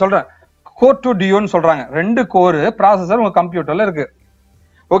நான் சொல்றேன் கோர் 2 டியோன்னு சொல்றாங்க, 2 கோர் ப்ராசஸர் உங்க கம்ப்யூட்டர்ல இருக்கு.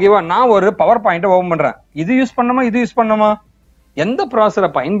 ஓகேவா? நான் ஒரு பவர் பாயிண்ட் ஓபன் பண்றேன், இது யூஸ் பண்ணணுமா இது யூஸ் பண்ணணுமா, எந்த ப்ராசஸரை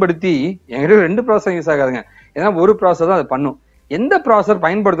பயன்படுத்தி, என்கிட்ட 2 ப்ராசஸர் யூஸ் ஆகாதுங்க, ஏன்னா ஒரு ப்ராசஸர் தான் அது பண்ணும். எந்த ப்ராசஸர்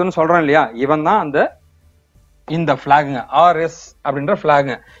பயன்படுத்தணும்னு சொல்றேன் இல்லையா, இவன் தான் அந்த இந்த பிளாக்ங்க, RS அப்படின்ற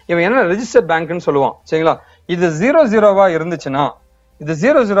பிளாக்ங்க. இவன் என்ன ரெஜிஸ்டர் பேங்க்னு சொல்லுவான் சரிங்களா. இது 00வா இருந்துச்சுன்னா, இது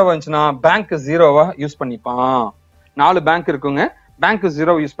 00வா இருந்துச்சுன்னா பேங்க் 0வா யூஸ் பண்ணிப்பான். 4 பேங்க் இருக்குங்க, பேங்க்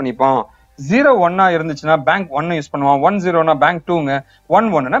 0 யூஸ் பண்ணிப்பான். 01ஆ இருந்துச்சுன்னா பேங்க் 1 யூஸ் பண்ணுவான். 10னா பேங்க் 2ங்க,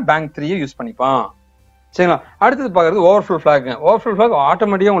 11னா பேங்க் 3 யூஸ் பண்ணிப்பான் சரிங்களா. அடுத்தது பாக்குறது ஓவர்ஃப்ளோ பிளாக்ங்க. ஓவர்ஃப்ளோ பிளாக்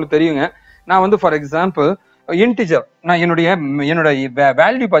ஆட்டோமேட்டிக்கா உங்களுக்கு தெரியுங்க. நான் வந்து ஃபார் எக்ஸாம்பிள் இன்டிஜர், நான் என்னுடைய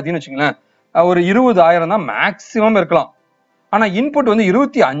வேல்யூ பாத்தீங்கன்னு வச்சுங்களேன், ஒரு 20,000 தான் மேக்சிமம் இருக்கலாம். ஆனா இன்புட் வந்து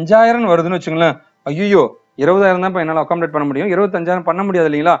 25,000 வருதுன்னு வச்சுங்களேன், ஐயோ 20,000 தான் என்னால அகாமடேட் பண்ண முடியும், 25,000 பண்ண முடியாது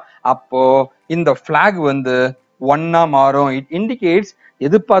இல்லைங்களா. அப்போ இந்த பிளாக் வந்து 1ஆ மாறும். இட் இண்டிகேட்ஸ்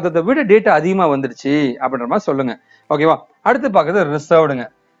எதிர்பார்த்ததை விட டேட்டா அதிகமா வந்துருச்சு அப்படின்ற மாதிரி சொல்லுங்க. ஓகேவா? அடுத்து பாக்குறது ரிசர்வ்டுங்க.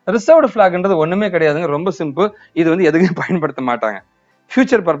 ரிசர்வ்டு பிளாக்ன்றது ஒண்ணுமே கிடையாதுங்க, ரொம்ப சிம்பிள். இது வந்து எதுக்கும் பயன்படுத்த மாட்டாங்க,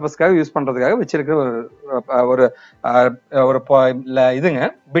 ஃபியூச்சர் பர்பஸ்க்காக யூஸ் பண்றதுக்காக வச்சிருக்கிற ஒரு ஒரு இதுங்க,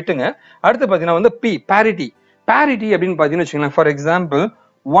 பிட்டுங்க. அடுத்து பாத்தீங்கன்னா வந்து பேரிட்டி. பேரிட்டி அப்படின்னு பாத்தீங்கன்னு வச்சுக்கோங்களேன், ஃபார் எக்ஸாம்பிள்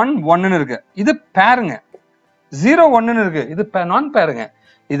 1 1ன்னு இருக்கு, இது பேருங்க. 0 1ன்னு இருக்கு, இது நான் பேருங்க.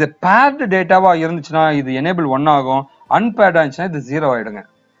 இது பேர்டு டேட்டாவா இருந்துச்சுன்னா இது எனேபிள் 1 ஆகும், அன்பேர்டா இருந்துச்சுன்னா இது 0 ஆயிடுங்க.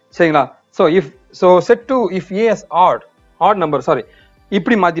 சரிங்களா? So set to if A S add number, sorry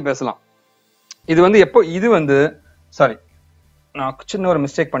இப்படி மாத்தி பேசலாம். இது வந்து எப்போ இது வந்து சாரி நான் சின்ன ஒரு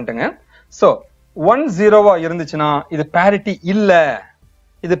மிஸ்டேக் பண்ணிட்டேங்க. ஸோ 1 0வா இருந்துச்சுன்னா இது பேரிட்டி இல்ல,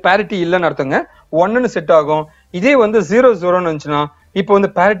 இது பேரிட்டி இல்லைன்னு அர்த்தங்க, 1ன்னு செட் ஆகும். இதே வந்து 0 0ன்னு இருந்துச்சுன்னா இப்போ வந்து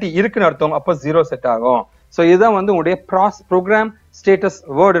பேரிட்டி இருக்குன்னு அர்த்தம், அப்போ 0 செட் ஆகும். ஸோ இதுதான் வந்து உங்களுடைய ப்ரோக்ராம் ஸ்டேட்டஸ்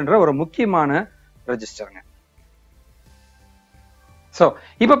வேர்டுன்ற ஒரு முக்கியமான ரெஜிஸ்டருங்க. ஸோ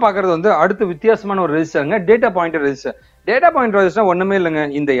இப்போ பார்க்கறது வந்து அடுத்த வித்தியாசமான ஒரு ரெஜிஸ்டருங்க, data pointer register. Data pointer register ஒண்ணுமே இல்லைங்க,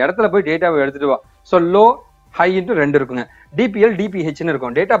 இந்த இடத்துல போய் டேட்டாவை எடுத்துட்டு வா. ஸோ லோ ஹைன்ட்டு 2 இருக்குங்க, டிபிஎல் டிபிஹெச்னு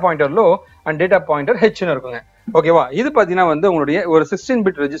இருக்கும். Data pointer low and data pointer ஹெச்னு இருக்குங்க. ஓகேவா? இது பாத்தீங்கன்னா வந்து உங்களுடைய ஒரு 16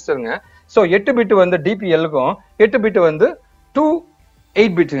 பிட் ரெஜிஸ்டருங்க. ஸோ 8 பிட் வந்து டிபிஎல்க்கும் 8 பிட் வந்து 2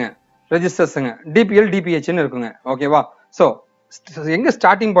 8 பிட்டுங்க ரெஜிஸ்டர்ஸுங்க, டிபிஎல் டிபிஹெச்னு இருக்குங்க. ஓகேவா? ஸோ எங்க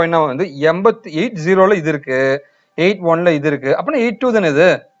ஸ்டார்டிங் பாயிண்ட்னா வந்து 88 0ல இது இருக்கு, 81ல இது இருக்கு, அப்படின்னா 82 தானே இது,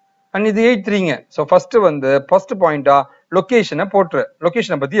 அண்ட் இது 83ங்க. ஸோ ஃபர்ஸ்ட் பாயிண்டா லொகேஷனை போட்டுரு,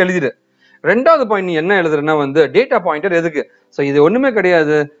 லொகேஷனை பத்தி எழுதிடு. ரெண்டாவது பாயிண்ட் நீ என்ன எழுதுறன்னா வந்து டேட்டா பாயிண்டர் எதுக்கு? ஸோ இது ஒண்ணுமே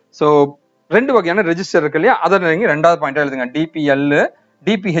கிடையாது. ஸோ 2 வகையான ரெஜிஸ்டர் இருக்கு இல்லையா, அதை நீங்க ரெண்டாவது பாயிண்டா எழுதுங்க, டிபிஎல்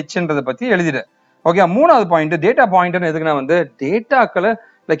டிபிஹெச்ன்றதை பத்தி எழுதிடு. ஓகே, மூணாவது பாயிண்ட் டேட்டா பாயிண்டர் எதுக்குன்னா வந்து டேட்டாக்களை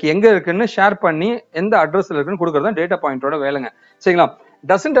லைக் எங்க இருக்குன்னு ஷேர் பண்ணி எந்த அட்ரஸ்ல இருக்குன்னு கொடுக்கறது தான் டேட்டா பாயிண்டரோட வேலைங்க. சரிங்களா?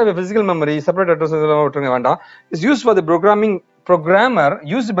 doesn't have a physical memory, separate address விட்டுருங்க வேண்டாம். is used for the programmer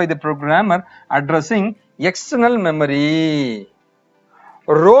used by the programmer addressing external memory.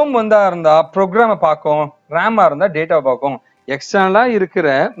 Rome வந்தா இருந்தா ப்ரோக்ராம பார்க்கும், ரேமா இருந்தா டேட்டாவை பார்க்கும். எக்ஸ்டர்னலா இருக்கிற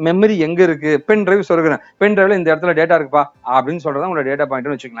மெமரி எங்க இருக்கு, பென் டிரைவ் சொல்றேன், பென் டிரைவ்ல இந்த இடத்துல டேட்டா இருக்குப்பா அப்படின்னு சொல்றதா உங்களோட டேட்டா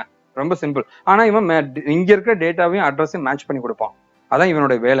பாயிண்ட்னு வச்சுக்கலாம். ரொம்ப சிம்பிள். ஆனா இவன் இங்க இருக்கிற டேட்டாவையும் அட்ரஸையும் மேட்ச் பண்ணி கொடுப்பான், அதான்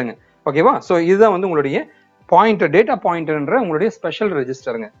இவனுடைய வேலைங்க. ஓகேவா? ஸோ இதுதான் வந்து உங்களுடைய பாயிண்டர், டேட்டா பாயிண்டர்ன்ற உங்களுடைய ஸ்பெஷல்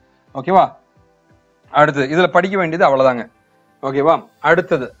ரெஜிஸ்டருங்க. ஓகேவா? அடுத்து இதுல படிக்க வேண்டியது அவ்வளவுதாங்க. ஓகேவா?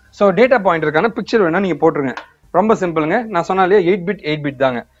 அடுத்தது ஸோ டேட்டா பாயிண்டருக்கான பிக்சர் வேணா நீங்க போட்டுருங்க. ரொம்ப சிம்பிளுங்க, நான் சொன்னாலே 8 பிட்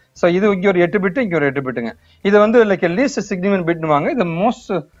தாங்க. ஸோ இது இங்க ஒரு 8 பிட், இங்க ஒரு 8 பிட்டுங்க. இது வந்து லைக் லீஸ்ட் சிக்னிஃபிகன்ட் பிட்னுவாங்க, இது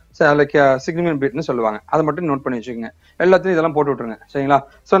மோஸ்ட் லைக் சிக்னிஃபிகன்ட் பிட்னு சொல்லுவாங்க. அதை மட்டும் நோட் பண்ணி வச்சுக்கோங்க. எல்லாத்தையும் இதெல்லாம் போட்டு விட்டுருங்க. சரிங்களா?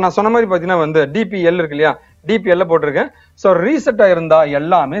 ஸோ நான் சொன்ன மாதிரி பாத்தீங்கன்னா வந்து டிபிஎல் இருக்கு இல்லையா, டிபிஎல்ல போட்டிருக்கேன். ஸோ ரீசெட்டா இருந்தா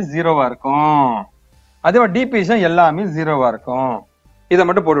எல்லாமே 0வா இருக்கும், அதே மாதிரி டிபிஎஸ் எல்லாமே 0வா இருக்கும். இதை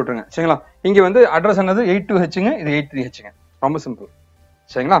மட்டும் போட்டு விட்டுருங்க. சரிங்களா? இங்க வந்து அட்ரஸ் என்னது 82Hங்க, இது 83Hங்க. ரொம்ப சிம்பிள்.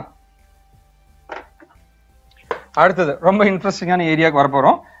 சரிங்களா? அடுத்தது ரொம்ப இன்ட்ரெஸ்டிங்கான ஏரியாவுக்கு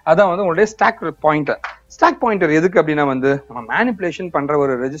வரப்போறோம். அதான் வந்து உங்களுடைய ஸ்டாக் பாயிண்டர். ஸ்டாக் பாயிண்டர் எதுக்கு அப்படின்னா வந்து நம்ம மேனிபுலேஷன் பண்ற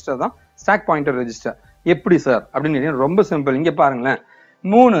ஒரு ரெஜிஸ்டர் தான் ஸ்டாக் பாயிண்டர் ரெஜிஸ்டர். எப்படி சார் அப்படின்னு ரொம்ப சிம்பிள். இங்க பாருங்களேன்,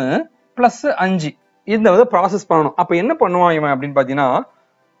 3 + 5 இந்த வந்து ப்ராசஸ் பண்ணணும். அப்ப என்ன பண்ணுவான் இவன் அப்படின்னு பாத்தீங்கன்னா,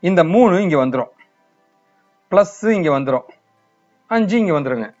 இந்த 3 இங்க வந்துடும், பிளஸ் இங்க வந்துடும், 5 இங்க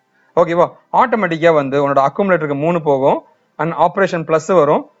வந்துருங்க. ஓகேவா? ஆட்டோமேட்டிக்கா வந்து உன்னோட அக்குமுலேட்டருக்கு 3 போகும், அண்ட் ஆப்ரேஷன் பிளஸ்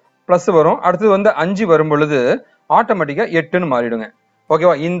வரும், அடுத்தது வந்து 5 வரும் பொழுது ஆட்டோமேட்டிக்கா 8ன்னு மாறிடுங்க.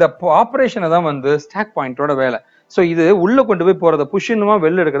 ஓகேவா? இந்த ஆப்ரேஷனை தான் வந்து ஸ்டாக் பாயிண்டரோட வேலை. ஸோ இது உள்ள கொண்டு போய் போறத புஷ்னுவா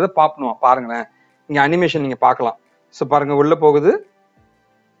வெளில எடுக்கிறத பாப்பணுவா. பாருங்களேன், இங்க அனிமேஷன் நீங்க பார்க்கலாம். ஸோ பாருங்க, உள்ள போகுது,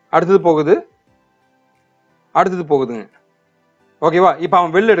 அடுத்தது போகுது, அடுத்தது போகுதுங்க. ஓகேவா? இப்ப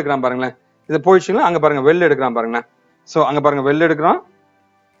அவன் வெளில எடுக்கிறான் பாருங்களேன், இது போயிடுச்சுங்களா, அங்க பாருங்க வெளில எடுக்கிறான் பாருங்களேன். ஸோ அங்க பாருங்க வெளில எடுக்கிறான்,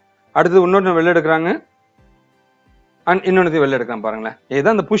 அடுத்தது இன்னொன்று வெளில எடுக்கிறாங்க, அண்ட் இன்னொன்று வெளில எடுக்கலாம் பாருங்களேன்.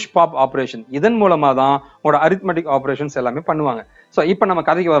 இதுதான் இந்த புஷ் பாப் ஆப்ரேஷன். இதன் மூலமா தான் உங்களோட அரித்மெட்டிக் ஆப்ரேஷன்ஸ் எல்லாமே பண்ணுவாங்க. ஸோ இப்போ நம்ம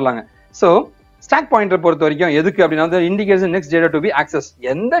கதைக்கு வரலாங்க. ஸோ ஸ்டாக் பாயிண்டர் பொறுத்த வரைக்கும் எதுக்கு அப்படின்னா, indicates next data to be access.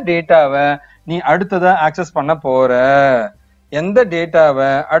 எந்த டேட்டாவை நீ அடுத்ததா ஆக்சஸ் பண்ண போற, எந்த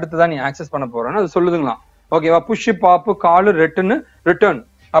டேட்டாவை அடுத்ததா நீ ஆக்சஸ் பண்ண போறன்னு அது சொல்லுதுங்களாம். ஓகேவா? புஷ், பாப்பு, காலு, ரிட்டர்ன்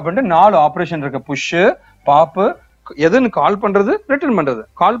அப்படின்ட்டு 4 ஆப்ரேஷன் இருக்கு. புஷ், பாப்பு, எதுன்னு கால் பண்றது, ரிட்டர்ன் பண்றது,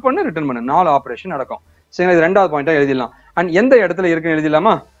 கால் பண்ணு ரிட்டர்ன் பண்ணு, 4 ஆப்ரேஷன் நடக்கும். சரிங்களா? இது ரெண்டாவது பாயிண்டா எழுதிடலாம். அண்ட் எந்த இடத்துல இருக்குன்னு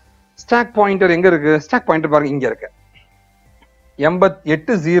எழுதிடலாமா? ஸ்டாக் பாயிண்டர் எங்க இருக்கு? ஸ்டாக் பாயிண்டர் பாருங்க, இங்க இருக்கு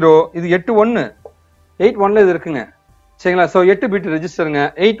 88 0, இது 81, 81ல இது இருக்குங்க. சரிங்களா? ஸோ 8 பிட் ரெஜிஸ்டருங்க,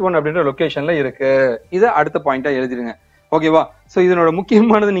 81 அப்படின்ற லொகேஷன்ல இருக்கு. இதை அடுத்த பாயிண்டா எழுதிடுங்க. ஓகேவா? ஸோ இதனோட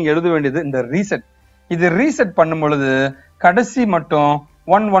முக்கியமானது நீங்க எழுத வேண்டியது இந்த ரீசெட். இது ரீசெட் பண்ணும் பொழுது கடைசி மட்டும்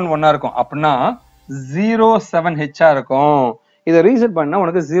 111 இருக்கும், அப்படின்னா 07H இருக்கும். இதை ரீசெட் பண்ணா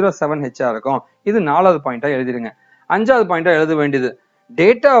உனக்கு 07H இருக்கும். இது 4வது பாயிண்டா எழுதிடுங்க. 5வது பாயிண்டா எழுத வேண்டியது,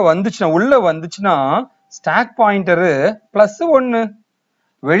 டேட்டா வந்துச்சுன்னா, உள்ள வந்துச்சுன்னா ஸ்டாக் பாயிண்டரு +1,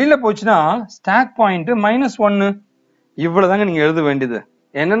 வெளியில போச்சுன்னா ஸ்டாக் பாயிண்ட் -1. இவ்வளவுதாங்க நீங்க எழுத வேண்டியது.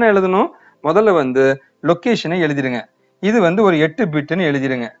 என்னென்ன எழுதணும்? முதல்ல வந்து லொகேஷனை எழுதிடுங்க. இது வந்து ஒரு 8 பிட்னு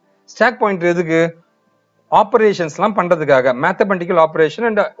எழுதிடுங்க. ஸ்டாக் பாயிண்டர் எதுக்கு? ஆபரேஷன்ஸ் எல்லாம் பண்றதுக்காக, மேத்தமெட்டிக்கல் ஆபரேஷன்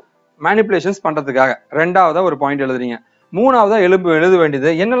அண்ட் மேனிபுலேஷன்ஸ் பண்றதுக்காக. ரெண்டாவதா ஒரு பாயிண்ட் எழுதுறீங்க. மூணாவதா எழுத வேண்டியது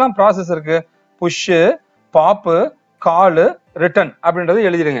என்னெல்லாம் ப்ராசஸ் இருக்கு, புஷ், பாப், கால், ரிட்டர்ன் அப்படின்றது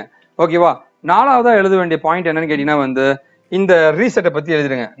எழுதிடுங்க. ஓகேவா? நாலாவதா எழுத வேண்டிய பாயிண்ட் என்னன்னு கேட்டீங்கன்னா வந்து இந்த ரீசெட்டை பத்தி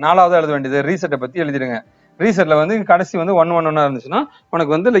எழுதிடுங்க. நாலாவதா எழுத வேண்டியது ரீசெட்டை பத்தி எழுதிடுங்க. ரீசெட்ல வந்து கடைசி வந்து 111 இருந்துச்சுன்னா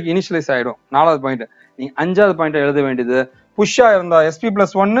உனக்கு வந்து லைக் இனிஷியலைஸ் ஆயிடும். நாலாவது பாயிண்ட். நீ அஞ்சாவது பாயிண்ட் எழுத வேண்டியது புஷ்ஷா இருந்தா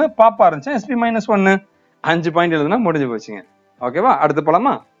SP+1, பாப்பா இருந்துச்சு SP-1. 5 பாயிண்ட் எழுதுனா முடிஞ்சு போச்சுங்க. ஓகேவா? அடுத்து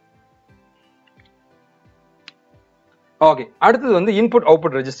போலாமா? ஓகே, அடுத்தது வந்து input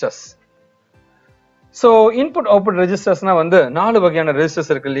output registers. So input output ரெஜிஸ்டர்ஸ்னா வந்து 4 வகையான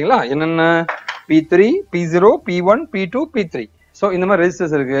ரெஜிஸ்டர்ஸ் இருக்கு இல்லீங்களா? என்னென்ன? P3, P0, P1, P2, P3. So இந்த மாதிரி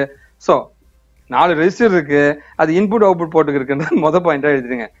ரெஜிஸ்டர்ஸ் இருக்கு. சோ 4 ரெஜிஸ்டர் இருக்கு. அது இன்புட் அவுட்புட் போர்ட்டுக்கு இருக்குன்றது மொதல் பாயிண்டா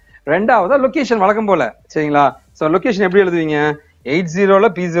எழுதிடுங்க. ரெண்டாவதா லொகேஷன் வழக்கம் போல. சரிங்களா? சோ லொகேஷன் எப்படி எழுதுவீங்க? 80ல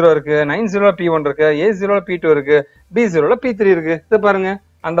P0 இருக்கு, 90ல P1 இருக்கு, A0ல P2 இருக்கு, B0ல P3 இருக்கு. இது பாருங்க,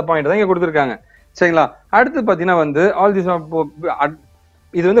 அந்த பாயிண்ட் தான் இங்க கொடுத்திருக்காங்க. சரிங்களா? அடுத்து பாத்தீங்கன்னா வந்து ஆல் திஸ்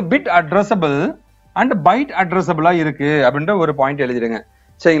இது வந்து பிட் அட்ரஸபிள் அண்ட் பைட் அட்ரஸபிளா இருக்கு அப்படின்ற ஒரு பாயிண்ட் எழுதிடுங்க.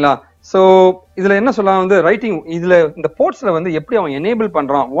 சரிங்களா? சோ இதுல என்ன சொல்லலாம் வந்து ரைட்டிங் இதுல இந்த போர்ட்ஸ்ல வந்து எப்படி அவன் எனேபிள்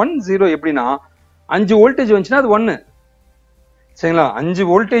பண்றான். 1-0 எப்படின்னா 5 வோல்டேஜ் வந்துச்சுன்னா அது 1. சரிங்களா? 5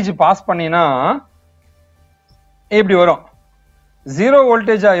 வோல்டேஜ் பாஸ் பண்ணினா எப்படி வரும்? 0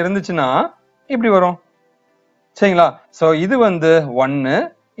 வோல்டேஜா இருந்துச்சுன்னா இப்படி வரும். சரிங்களா? சோ இது வந்து 1,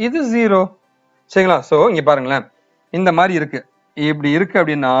 இது 0. சரிங்களா? சோ இங்க பாருங்களேன், இந்த மாதிரி இருக்கு. இப்படி இருக்கு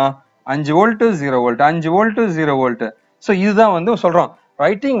அப்படின்னா 5 volt 0 volt, 5 volt 0 volt. So இதுதான் வந்து சொல்றோம்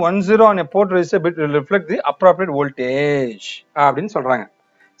writing 10 on a port register bit will reflect the appropriate voltage அப்படின்னு சொல்றாங்க.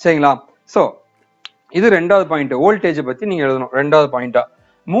 சரிங்களா? சோ இது ரெண்டாவது பாயிண்ட். வோல்டேஜ் பத்தி நீங்க எழுதணும் ரெண்டாவது பாயிண்டா.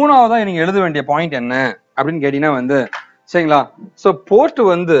 மூணாவதா நீங்க எழுத வேண்டிய பாயிண்ட் என்ன அப்படின்னு கேட்டீங்கன்னா வந்து சரிங்களா? சோ போர்ட்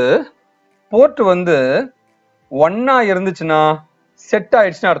வந்து 1 இருந்துச்சுன்னா செட்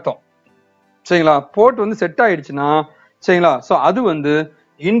ஆயிடுச்சுன்னு அர்த்தம். சரிங்களா? போர்ட் வந்து செட் ஆயிடுச்சுன்னா சரிங்களா? சோ அது வந்து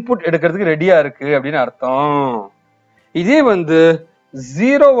இன்புட் எடுக்கிறதுக்கு ரெடியா இருக்கு அப்படின்னு அர்த்தம். இதே வந்து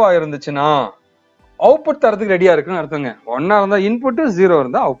 0வா இருந்துச்சுன்னா அவுட்புட் தரதுக்கு ரெடியா இருக்குன்னு அர்த்தங்க. 1 இருந்தா இன்புட், 0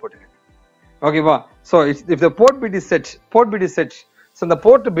 இருந்தா அவுட்புட். ஓகேவா? So if the port bit is set, so இந்த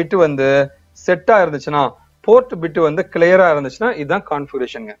போர்ட் பிட் வந்து செட்டா இருந்துச்சுன்னா, போர்ட் பிட் வந்து கிளியரா இருந்துச்சுன்னா இதுதான்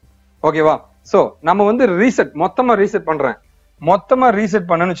கான்ஃபிகரேஷன்ங்க. ஓகேவா? சோ நம்ம வந்து மொத்தமா ரீசெட் பண்றேன். மொத்தமா ரீசெட்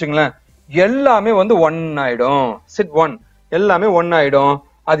பண்ணனும்னு வச்சுங்களேன், எல்லாமே வந்து 1 ஆயிடும். செட் 1 எல்லாமே 1 ஆயிடும்.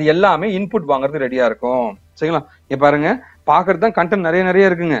 அது எல்லாமே இன்புட் வாங்குறதுக்கு ரெடியா இருக்கும். சரிங்களா? இங்க பாருங்க, பாக்குறது தான் கண்டென்ட் நிறைய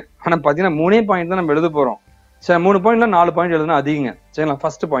இருக்குங்க. ஆனா பாத்தீங்கன்னா 3 பாயிண்ட் தான் நம்ம எழுத போறோம். சரி, 3 பாயிண்ட்ல 4 பாயிண்ட் எழுதுனா அதிகங்க. சரிங்களா?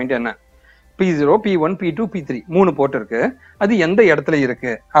 ஃபர்ஸ்ட் பாயிண்ட் என்ன? P0, P1, P2, P3 3 board இருக்கு. அது எந்த இடத்துல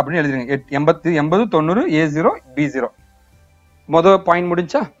இருக்கு அப்படின்னு எழுதிருங்க. 80, 90, A0, B0. முதல் பாயிண்ட்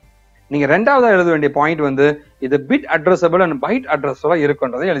முடிஞ்சா? நீங்க ரெண்டாவதா எழுத வேண்டிய பாயிண்ட் வந்து இது பிட் அட்ரஸபிள் அண்ட் பைட் அட்ரஸபிளா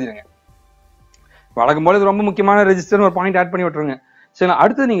இருக்குன்றதை எழுதிருங்க. வழக்கம் போல இது ரொம்ப முக்கியமான ரெஜிஸ்டர் ஒரு பாயிண்ட் ஆட் பண்ணி விட்டுருங்க. சரி,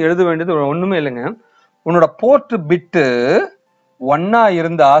 அடுத்து நீங்க எழுத வேண்டியது ஒண்ணுமே இல்லைங்க. உன்னோட போர்ட் பிட்டு 1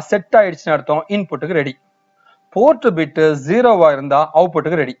 இருந்தா செட் ஆயிடுச்சுன்னு அர்த்தம், இன்புட்டுக்கு ரெடி. போர்ட் பிட்டு 0வா இருந்தா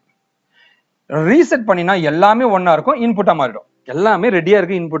அவுட்புட்டுக்கு ரெடி. ரீசெட் பண்ணினா எல்லாமே 1 இருக்கும், இன்புட்டா மாறிடும். எல்லாமே ரெடியா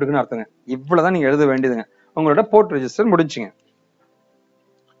இருக்கு இன்புட்டுக்குன்னு அர்த்தங்க. இவ்வளவுதான் நீங்க எழுத வேண்டியதுங்க. உங்களோட போர்ட் ரெஜிஸ்டர் முடிஞ்சுங்க.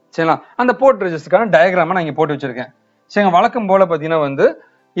 சரிங்களா? அந்த போர்ட் ரெஜிஸ்டருக்கான டயக்ராம நான் இங்க போட்டு வச்சிருக்கேன். சரிங்க, வழக்கம் போல பாத்தீங்கன்னா வந்து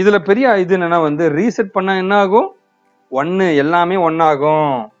இதுல பெரிய இது என்னன்னா வந்து ரீசெட் பண்ணா என்ன ஆகும்? 1 எல்லாமே 1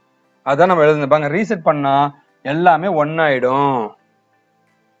 ஆகும். அதான் நம்ம எழுதுங்க. பாருங்க, ரீசெட் பண்ணா எல்லாமே 1 ஆயிடும்.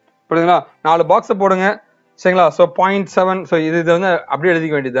 புரியுதுங்களா? 4 பாக்ஸ் போடுங்க. சரிங்களா? சோ 0.7. சோ இது வந்து அப்படியே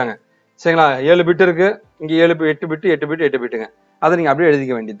எழுதிக்க வேண்டியதுதாங்க. சரிங்களா? 7 பிட் இருக்கு, இங்க 8 பிட்டுங்க. அதை நீங்க அப்படியே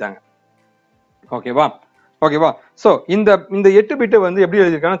எழுதிக்க வேண்டியதுதாங்க. ஓகேவா? சோ இந்த 8 பிட்டை வந்து எப்படி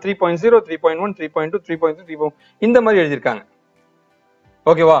எழுதிருக்காங்க? 3.0, 3.1, 3.2, 3.3, 3.4 இந்த மாதிரி எழுதிருக்காங்க.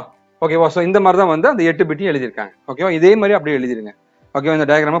 ஓகேவா? சோ இந்த மாதிரி தான் வந்து அந்த 8 பிட்டையும் எழுதிருக்காங்க. ஓகேவா? இதே மாதிரி அப்படியே எழுதிருங்க. ஓகேவா? இந்த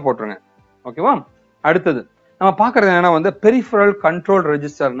டயக்ராம போட்டுருங்க. ஓகேவா? அடுத்தது நம்ம பாக்குறது என்னன்னா வந்து பெரிஃபரல் கண்ட்ரோல்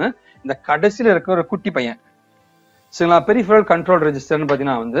ரெஜிஸ்டர்னு இந்த கடைசியில இருக்க ஒரு குட்டி பையன். சரிங்களா? பெரிஃபரல் கண்ட்ரோல் ரெஜிஸ்டர்னு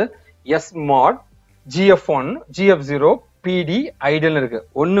பாத்தீங்கன்னா வந்து SMOD, GF1, GF0, PD, ideal இருக்கு.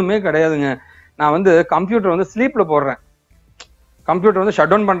 ஒண்ணுமே கிடையாதுங்க. நான் வந்து கம்ப்யூட்டர் வந்து ஸ்லீப்ல போடுறேன். கம்ப்யூட்டர் வந்து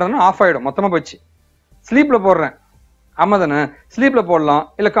ஷட் டவுன் பண்றதுன்னா ஆஃப் ஆயிடும், மொத்தமா போச்சு. ஸ்லீப்ல போடுறேன், ஆமா தானே? ஸ்லீப்ல போடலாம்.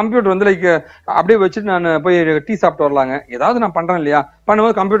 இல்ல கம்ப்யூட்டர் வந்து லைக் அப்படியே வச்சுட்டு நான் போய் டீ சாப்பிட்டு வரலாங்க. ஏதாவது நான் பண்றேன் இல்லையா?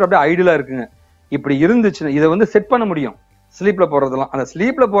 பண்ணும்போது கம்ப்யூட்டர் அப்படியே ஐடியலா இருக்குங்க. இப்படி இருந்துச்சுன்னா இதை வந்து செட் பண்ண முடியும். ஸ்லீப்ல போடுறதுலாம், அந்த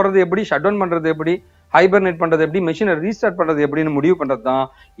ஸ்லீப்ல போறது எப்படி, ஷட் டவுன் பண்றது எப்படி, ஹைபர்நெட் பண்றது எப்படி, மெஷினை ரீஸ்டார்ட் பண்றது எப்படின்னு முடிவு பண்றது தான்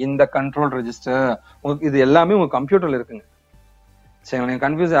இந்த கண்ட்ரோல் ரெஜிஸ்டர். இது எல்லாமே உங்க கம்ப்யூட்டர்ல இருக்குங்க. சரிங்களா? நீங்க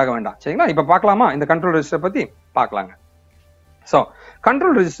கன்ஃபியூஸ் ஆக வேண்டாம். சரிங்களா? இப்ப பாக்கலாமா இந்த கண்ட்ரோல் ரெஜிஸ்டர் பத்தி? பாக்கலாங்க. சோ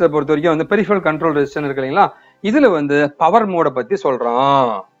கண்ட்ரோல் ரெஜிஸ்டர் பொறுத்த வரைக்கும் வந்து பெரிஃபரல் கண்ட்ரோல் ரெஜிஸ்டர் இருக்கு இல்லைங்களா? இதுல வந்து பவர் மோட பத்தி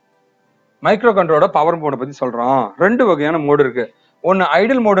சொல்றோம். மைக்ரோ கண்ட்ரோலோட பவர் மோட பத்தி சொல்றோம். ரெண்டு வகையான மோடு இருக்கு. ஒன்னு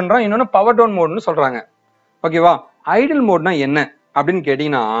ஐடில் மோடுன்றா, இன்னொன்னு பவர் டவுன் மோடுன்னு சொல்றாங்க. ஓகேவா? ஐடில் மோட்னா என்ன அப்படின்னு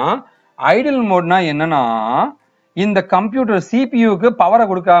கேட்டீங்கன்னா, ஐடில் மோட்னா என்னன்னா, இந்த கம்ப்யூட்டர் சிபியூக்கு பவரை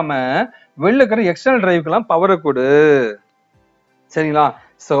கொடுக்காம வெளில இருக்கிற எக்ஸ்டர்னல் டிரைவுக்கு பவரை கொடு. சரிங்களா?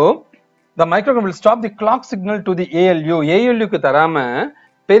 So the microcontroller will stop the clock signal to the ALU. ALU க்கு தராம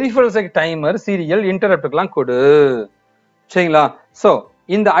peripherals like timer, serial, interrupt க்குலாம் கொடு. சரிங்களா? சோ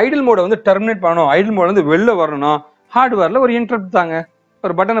இந்த ஐடில் மோட வந்து டெர்மினேட் பண்ணணும், ஐடில் மோட் வந்து வெளில வரணும்னா ஹார்ட்வேர்ல ஒரு இன்டரப்ட் தாங்க,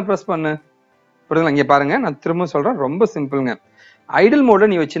 ஒரு பட்டனை பிரஸ் பண்ணு. புரியுதுங்களா? இங்க பாருங்க, நான் திரும்ப சொல்றேன், ரொம்ப சிம்பிள்ங்க. ஐடில் மோட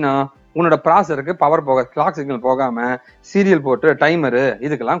நீ வச்சுனா உன்னோட ப்ராசஸருக்கு பவர் போக, கிளாக் சிக்னல் போகாம சீரியல் போட்டு டைமரு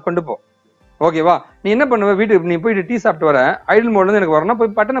இதுக்கெல்லாம் கொண்டு போ. ஓகேவா? நீ என்ன பண்ணுவ, வீட்டுக்கு நீ போயிட்டு டீ சாப்பிட்டு வர, ஐடில் மோட்ல இருந்து எனக்கு வரணும்,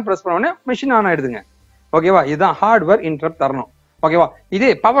 போய் பட்டனை பிரஸ் பண்ண உடனே மெஷின் ஆன் ஆயிடுதுங்க. ஓகேவா? இதுதான் ஹார்ட்வேர் இன்டரப்ட் தரணும். ஓகேவா? இதே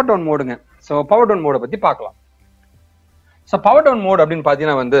power down மோடுங்க. So power down மோட பத்தி பார்க்கலாம். சோ பவர் டவுன் மோட் அப்படின்னு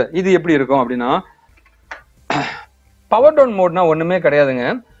பாத்தீங்கன்னா வந்து இது எப்படி இருக்கும் அப்படின்னா, பவர் டவுன் மோட்னா ஒண்ணுமே கிடையாதுங்க.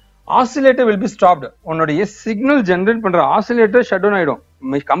 Oscillator will be stopped. உன்னுடைய சிக்னல் ஜெனரேட் பண்ற ஆசிலேட்டர் ஷட் டவுன் ஆயிடும்,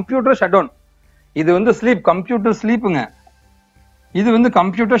 கம்ப்யூட்டர் ஷட் டவுன். இது வந்து ஸ்லீப், கம்ப்யூட்டர் ஸ்லீப்புங்க. இது வந்து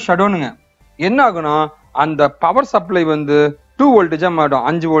கம்ப்யூட்டர் ஷட் டவுனுங்க. என்ன ஆகுனா, அந்த பவர் சப்ளை வந்து 2 வோல்டேஜா மாறும்.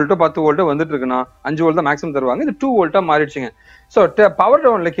 5 வோல்ட்டோ 10 வோல்ட்டோ வந்துட்டு இருக்குன்னா 5 வோல்ட் தான் மேக்ஸிமம் தருவாங்க, இது 2 வோல்ட்டா மாறிடுச்சுங்க. சோ பவர்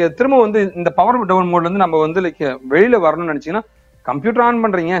டவுன் லைக் திரும்ப வந்து இந்த பவர் டவுன் மோட்ல இருந்து நம்ம வந்து லைக் வெளியில வரணும்னு நினைச்சீங்கன்னா, கம்ப்யூட்டர் ஆன்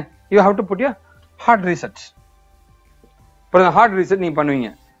பண்றீங்க, you have to put your heart reset. Heart reset நீங்க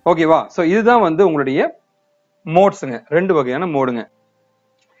பண்ணுவீங்க. ஓகேவா? சோ இதுதான் வந்து உங்களுடைய மோட்ஸுங்க, ரெண்டு வகையான மோடுங்க.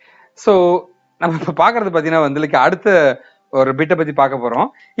 சோ நம்ம இப்ப பாக்குறது பாத்தீங்கன்னா வந்து லைக் அடுத்த ஒரு பிட்டை பத்தி பார்க்க போறோம்.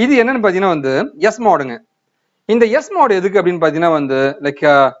 இது என்னன்னு பாத்தீங்கன்னா வந்து எஸ் மோடுங்க. இந்த எஸ் மோட் எதுக்கு அப்படின்னு பாத்தீங்கன்னா வந்து லைக்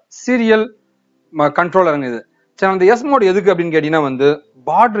சீரியல் கண்ட்ரோலருங்க இது. சரி, அந்த எஸ் மோட் எதுக்கு அப்படின்னு கேட்டீங்கன்னா வந்து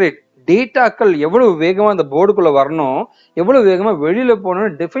பாட் ரேட், டேட்டாக்கள் எவ்வளவு வேகமா அந்த போர்டுக்குள்ள வரணும், எவ்வளவு வேகமா வெளியில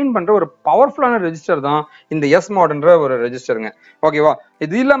போகணும்னு டிஃபைன் பண்ற ஒரு பவர்ஃபுல்லான ரெஜிஸ்டர் தான் இந்த எஸ் மோட்ன்ற ஒரு ரெஜிஸ்டருங்க. ஓகேவா?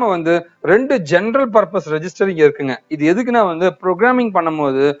 இது இல்லாம வந்து ரெண்டு ஜெனரல் பர்பஸ் ரெஜிஸ்டர் இங்க இருக்குங்க. இது எதுக்குன்னா வந்து ப்ரோக்ராமிங்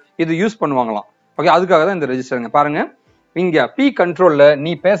பண்ணும்போது இது யூஸ் பண்ணுவாங்களாம். ஓகே, அதுக்காக தான் இந்த ரெஜிஸ்டருங்க. பாருங்க, இங்க பி கண்ட்ரோல்ல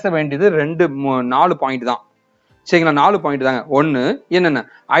நீ பேச வேண்டியது 4 பாயிண்ட் தான். சரிங்களா? 4 பாயிண்ட் தாங்க. ஒன்னு என்னென்ன,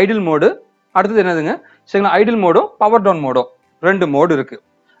 ஐடில் மோடு. அடுத்தது என்னதுங்க, சரிங்களா, ஐடில் மோடும் பவர் டவுன் மோடும் ரெண்டு மோடு இருக்கு.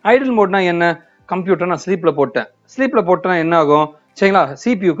 ஐடில் மோட்னா என்ன, கம்ப்யூட்டர் நான் ஸ்லீப்ல போட்டேன், ஸ்லீப்ல போட்டேன்னா என்ன ஆகும், சரிங்களா,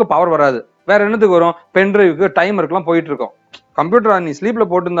 சிபியூக்கு பவர் வராது, வேற என்னத்துக்கு வரும், பென்ட்ரைவுக்கு டைமருக்குலாம் போயிட்டு இருக்கும். கம்ப்யூட்டர் நீ ஸ்லீப்ல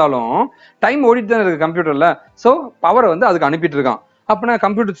போட்டிருந்தாலும் டைம் ஓடிட்டு தான் இருக்கு கம்ப்யூட்டர்ல. சோ பவரை வந்து அதுக்கு அனுப்பிட்டு இருக்கான். அப்படின்னா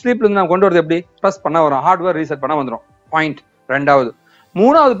கம்ப்யூட்டர் ஸ்லீப்ல இருந்து நான் கொண்டு வரது எப்படி, பிரஸ் பண்ணா வரும், ஹார்ட்வேர் ரீசெட் பண்ணா வந்துடும். பாயிண்ட் ரெண்டாவது.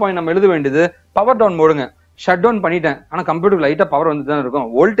 மூணாவது பாயிண்ட் நம்ம எழுத வேண்டியது பவர் டவுன் மோடுங்க. ஷட் டவுன் பண்ணிட்டேன், ஆனா கம்ப்யூட்டர் லைட்டா பவர் வந்து தான் இருக்கும்,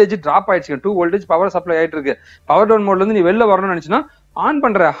 வோல்டேஜ் டிராப் ஆயிடுச்சு, 2 வோல்டேஜ் பவர் சப்ளை ஆயிட்டு இருக்கு. பவர் டவுன் மோட்ல இருந்து நீ வெளில வரணும்னு நினைச்சுன்னா ஆன்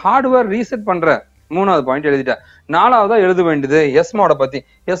பண்ற, ஹார்ட்வேர் ரீசெட் பண்ற. மூணாவது பாயிண்ட் எழுதிட்டேன். நாலாவதா எழுத வேண்டியது எஸ் மோட பத்தி.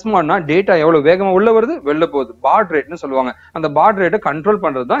 எஸ் மோட்னா டேட்டா எவ்வளவு வேகமா உள்ள வருது வெளில போகுது, பாட் ரேட்னு சொல்லுவாங்க. அந்த பாட் ரேட்டை கண்ட்ரோல்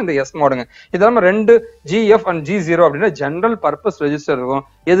பண்றது தான் இந்த எஸ் மோடுங்க. இதாம 2 GF அண்ட் G0 அப்படின்னா ஜெனரல் பர்பஸ் ரெஜிஸ்டர் இருக்கும்.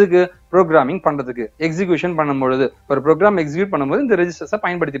 எதுக்கு, ப்ரோக்ராமிங் பண்றதுக்கு, எக்ஸிகியூஷன் பண்ணும்போது, ஒரு ப்ரோக்ராம் எக்ஸிக்யூட் பண்ணும்போது இந்த ரெஜிஸ்டர்ஸை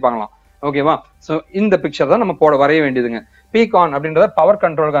பயன்படுத்திப்பாங்களாம். ஓகேவா? சோ இந்த பிக்சர் தான் நம்ம வரைய வேண்டியதுங்க. பிகான் அப்படின்றத பவர்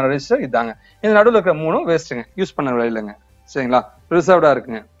கண்ட்ரோலுக்கான ரெஜிஸ்டர் இதாங்க. இந்த நடுவில் இருக்கிற 3 வேஸ்ட்டுங்க, யூஸ் பண்ண வழியிலங்க. சரிங்களா? ரிசர்வ்டா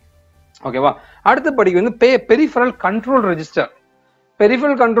இருக்குங்க. ஓகேவா? அடுத்த படிக்கு வந்து peripheral control register.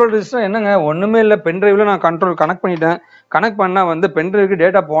 Peripheral control register என்னங்க, ஒண்ணுமே இல்ல, பென்ட்ரைவ்ல நான் கண்ட்ரோல் கனெக்ட் பண்ணிட்டேன், கனெக்ட் பண்ணா வந்து பென்ட்ரைவுக்கு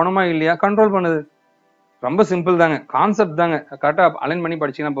டேட்டா போகணுமா இல்லையா கண்ட்ரோல் பண்ணுது. ரொம்ப சிம்பிள் தாங்க, கான்செப்ட் தாங்க, கரெக்டா அலைன் பண்ணி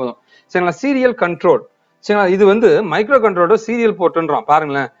படிச்சீங்கன்னா போதும். சரிங்களா? Serial control. சரிங்களா? இது வந்து மைக்ரோ கண்ட்ரோலோட சீரியல் போர்ட்ன்றான்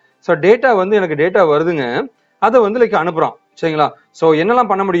பாருங்களேன். சோ டேட்டா வந்து எனக்கு டேட்டா வருதுங்க, அதை வந்து லைக் அனுப்புறான். சரிங்களா? சோ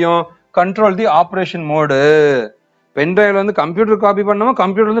என்னெல்லாம் பண்ண முடியும், கண்ட்ரோல் தி ஆபரேஷன் மோடு. பென்ட்ரைவ்ல வந்து கம்ப்யூட்டர் காப்பி பண்ணுவோம்,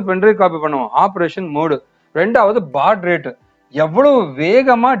 கம்ப்யூட்டர் வந்து பென்ட்ரைவ் காப்பி பண்ணுவோம், ஆபரேஷன் மோடு. ரெண்டாவது பாட் ரேட், எவ்வளவு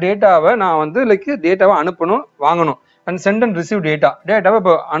வேகமா டேட்டாவை நான் வந்து லைக் டேட்டாவை அனுப்பணும் வாங்கணும், அண்ட் சென்ட் அண்ட் ரிசீவ் டேட்டாவை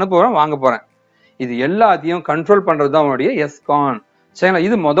இப்போ அனுப்ப போறேன் வாங்க போறேன். இது எல்லாத்தையும் கண்ட்ரோல் பண்றது தான் உங்களுடைய எஸ்கான். சரிங்களா?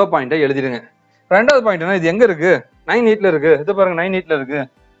 இது மொதல் பாயிண்டை எழுதிடுங்க. ரெண்டாவது பாயிண்ட் என்ன, இது எங்க இருக்கு, 9.8ல இருக்கு, இது பாருங்க 9.8ல இருக்கு.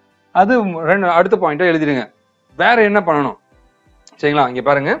 அது அடுத்த பாயிண்டை எழுதிடுங்க. வேற என்ன பண்ணணும், சரிங்களா? இங்க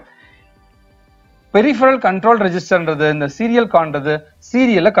பாருங்க, பெரிஃபரல் கண்ட்ரோல் ரெஜிஸ்டர்ன்றது இந்த சீரியல் காண்றது,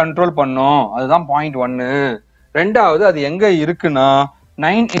 சீரியலை கண்ட்ரோல் பண்ணும், அதுதான் பாயிண்ட் 1. ரெண்டாவது அது எங்க இருக்குன்னா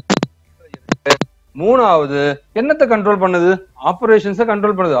 9.8. மூணாவது என்னத்தை கண்ட்ரோல் பண்ணுது, ஆபரேஷன்ஸை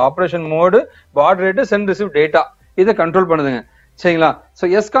கண்ட்ரோல் பண்ணுது, operation mode, baud rate, send receive data, இதை கண்ட்ரோல் பண்ணுதுங்க. சரிங்களா? So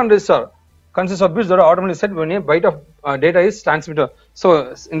எஸ்கான் register consists of bits that are automatically set when a byte of data is transmitted. So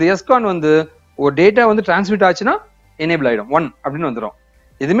இந்த எஸ்கான் வந்து ஒரு டேட்டா வந்து டிரான்ஸ்மிட் ஆச்சுன்னா எனேபிள் ஆயிடும் 1 அப்படின்னு வந்துடும்.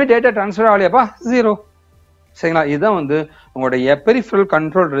 எதுவுமே டேட்டா டிரான்ஸ்ஃபர் ஆகலையாப்பா 0. சரிங்களா? இதுதான் வந்து உங்களுடைய பெரிஃபரல்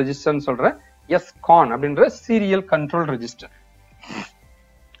கண்ட்ரோல் ரெஜிஸ்டர்னு சொல்ற எஸ்கான் அப்படின்ற சீரியல் கண்ட்ரோல் ரெஜிஸ்டர்.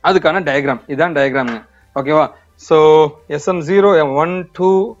 அதுக்கான டயக்ராம் இதான் டயக்ராம். ஓகேவா? So SM0 1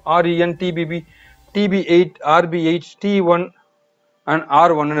 2 REN TBB TB8 RB8 T1 and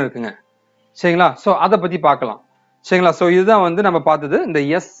R1 இருக்குங்க. சரிங்களா? ஸோ அதை பத்தி பார்க்கலாம். சரிங்களா? ஸோ இதுதான் வந்து நம்ம பார்த்தது இந்த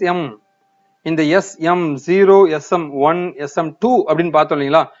இந்த SM0 SM1 SM2 அப்படின்னு பார்த்தோம்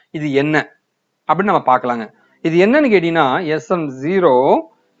இல்லைங்களா? இது என்ன அப்படின்னு நம்ம பார்க்கலாங்க. இது என்னன்னு கேட்டீங்கன்னா SM0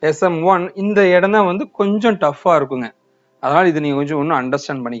 SM1 இந்த இடம் தான் வந்து கொஞ்சம் டஃப்பா இருக்குங்க. அதனால இது நீங்க கொஞ்சம் இன்னும்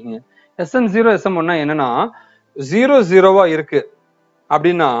அண்டர்ஸ்டாண்ட் பண்ணிக்கோங்க. SM0 SM1 என்னன்னா 0 இருக்கு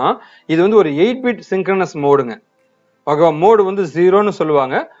அப்படின்னா இது வந்து ஒரு 8-பிட் சிங்க்ரனஸ் மோடுங்க. ஓகேவா? மோடு வந்து 0ன்னு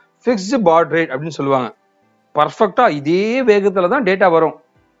சொல்லுவாங்க, ஃபிக்ஸ்டு பாட் ரேட் அப்படின்னு சொல்லுவாங்க. பர்ஃபெக்டா இதே வேகத்துல தான் டேட்டா வரும்,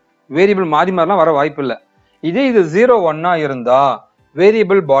 வேரியபிள் மாறி மாறிலாம் வர வாய்ப்பு இல்லை. இதே இது 0-1 இருந்தா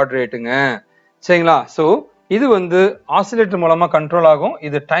வேரியபிள் பாட் ரேட்டுங்க. சரிங்களா? ஸோ இது வந்து ஆசிலேட்டர் மூலமா கண்ட்ரோல் ஆகும்,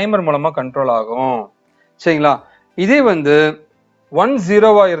 இது டைமர் மூலமா கண்ட்ரோல் ஆகும். சரிங்களா? இதே வந்து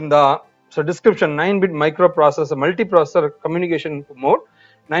 1-0 இருந்தா description 9-பிட் micro processor multi processor communication mode,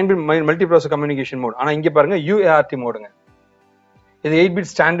 9-பிட் multi processor communication mode. ஆனா இங்க பாருங்க UART மோடுங்க. இது 8-பிட்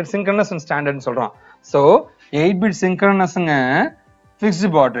ஸ்டாண்டர்ட் சிங்க்ரனஸ் அண்ட் ஸ்டாண்டர்ட்னு சொல்றோம். So 8-பிட் சிங்க்ரனஸ்ங்க fixed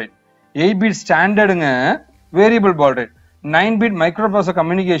baud rate, 8-பிட் ஸ்டாண்டர்டுங்க variable baud rate, 9-பிட் micro processor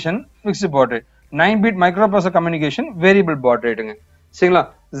communication fixed baud rate, 9-பிட் micro processor communication variable பாட் ரேட்டுங்க. சரிங்களா?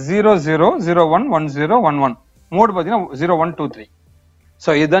 00 01 10 11 mode பார்த்தீங்கன்னா 01 23. So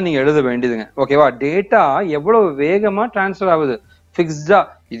இதுதான் நீங்க எழுத வேண்டியதுங்க. ஓகேவா? டேட்டா எவ்வளவு வேகமா டிரான்ஸ்ஃபர் ஆகுது, ஃபிக்ஸ்டா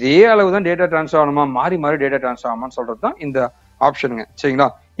இதே அளவு தான் டேட்டா டிரான்ஸ்ஃபர் ஆகணுமா, மாறி மாறி டேட்டா டிரான்ஸ்ஃபர் ஆகுமான்னு சொல்றது தான் இந்த ஆப்ஷனுங்க. சரிங்களா?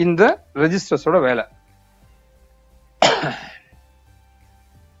 இந்த ரெஜிஸ்டர்ஸோட வேலை.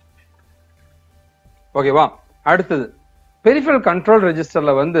 ஓகேவா? அடுத்தது பெரிஃபரல் கண்ட்ரோல்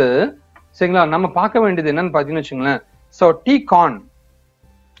ரெஜிஸ்டர்ல வந்து சரிங்களா நம்ம பார்க்க வேண்டியது என்னன்னு பாத்தீங்கன்னு வச்சுங்களேன். So TCON.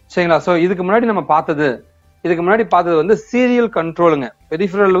 சரிங்களா? ஸோ இதுக்கு முன்னாடி நம்ம பார்த்தது வந்து சீரியல் கண்ட்ரோலுங்க.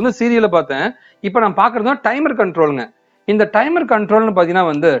 பெரிஃபரல் வந்து சீரியலை பார்த்தேன். இப்போ நான் பார்க்கறது டைமர் கண்ட்ரோலுங்க. இந்த டைமர் கண்ட்ரோல்னு பார்த்தீங்கன்னா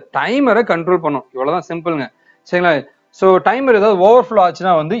வந்து டைமரை கண்ட்ரோல் பண்ணும். இவ்வளவுதான் சிம்பிளுங்க. சரிங்களா? ஸோ டைமர் ஏதாவது ஓவர்ஃப்ளோ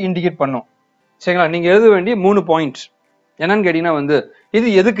ஆச்சுன்னா வந்து இண்டிகேட் பண்ணும். சரிங்களா? நீங்க எழுத வேண்டிய 3 பாயிண்ட் என்னன்னு கேட்டீங்கன்னா வந்து இது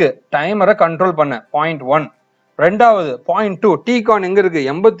எதுக்கு டைமரை கண்ட்ரோல் பண்ண பாயிண்ட் 1. ரெண்டாவது பாயிண்ட் 2 TCON எங்க இருக்கு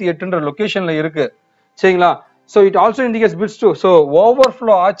 88ன்ற லொகேஷன்ல இருக்கு. சரிங்களா? So it also indicates bits 2. So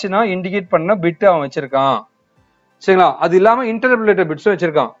overflow ஆச்சுன்னா இண்டிகேட் பண்ண பிட் அவன் வச்சிருக்கான். சரிங்களா? அது இல்லாம இன்டரப்ட் ரிலேட்டட் பிட்ஸும்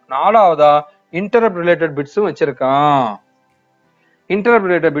வச்சிருக்கான். நாலாவதா இன்டரப்ட் ரிலேட்டட் பிட்ஸும் வச்சிருக்கான். இன்டரப்ட்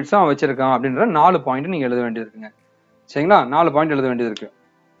ரிலேட்டட் பிட்ஸும் அவன் வச்சிருக்கான் அப்படின்ற 4 பாயிண்ட் நீங்க எழுத வேண்டியது இருக்குங்க. சரிங்களா? 4 பாயிண்ட் எழுத வேண்டியது இருக்கு.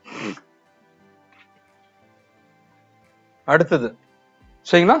 அடுத்தது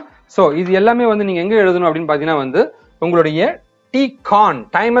சரிங்களா? சோ இது எல்லாமே வந்து நீங்க எங்க எழுதணும் அப்படின்னு பாத்தீங்கன்னா வந்து உங்களுடைய TCON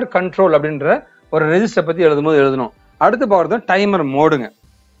டைமர் கண்ட்ரோல் அப்படின்ற ஒரு ரெஜிஸ்டர் பத்தி எழுதும்போது எழுதணும். அடுத்து பார்க்கறது டைமர் மோடுங்க.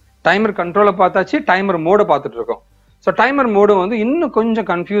 டைமர் கண்ட்ரோலை பார்த்தாச்சு, டைமர் மோட பார்த்துட்டு இருக்கோம். ஸோ டைமர் மோடு வந்து இன்னும் கொஞ்சம்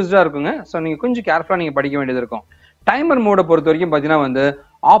கன்ஃபியூஸ்டா இருக்குங்க. ஸோ நீங்க கொஞ்சம் கேர்ஃபுல்லா நீங்க படிக்க வேண்டியது இருக்கும். டைமர் மோட பொறுத்த வரைக்கும் பாத்தீங்கன்னா வந்து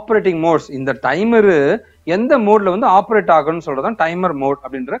ஆப்ரேட்டிங் மோட்ஸ், இந்த டைமர் எந்த மோட்ல வந்து ஆப்ரேட் ஆகணும்னு சொல்றதான் டைமர் மோட்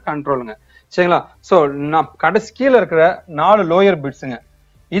அப்படின்ற கண்ட்ரோலுங்க. சரிங்களா? ஸோ நான் கடைசி கீழே இருக்கிற 4 லோயர் பிட்ஸுங்க.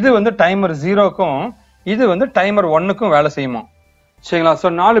 இது வந்து டைமர் 0க்கும் இது வந்து டைமர் 1க்கும் வேலை செய்யுமா. சரிங்களா? ஸோ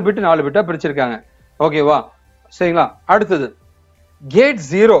 4 பிட்டா பிரிச்சிருக்காங்க. ஓகேவா? சரிங்களா? அடுத்தது கேட்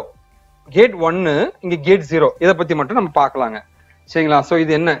 0, கேட் 1, இங்க கேட் 0, இதை பத்தி மட்டும் நம்ம பார்க்கலாங்க. சரிங்களா? ஸோ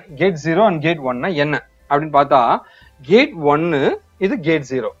இது என்ன கேட் 0 அண்ட் கேட் 1 என்ன அப்படின்னு பார்த்தா கேட் 1 இது கேட்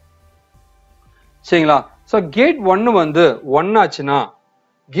 0. சரிங்களா? ஸோ கேட் 1 வந்து 1 ஆச்சுன்னா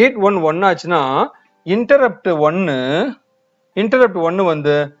கேட் 1 ஆச்சுன்னா இன்டரப்ட் 1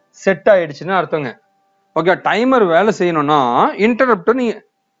 வந்து செட் ஆயிடுச்சுன்னு அர்த்தங்க. ஓகே, டைமர் வேலை செய்யணும்னா இன்டரப்ட் நீ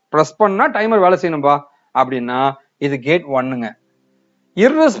பிரஸ் பண்ணா டைமர் வேலை செய்யணும்பா அப்படின்னா இது gate 1ங்க.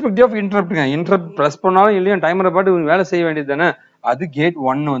 Irrespective of இன்டரப்ட்ங்க. Interrupt press பண்ணாலும் இல்லையா டைமரை பாட்டு வேலை செய்ய வேண்டியது தானே. அது கேட்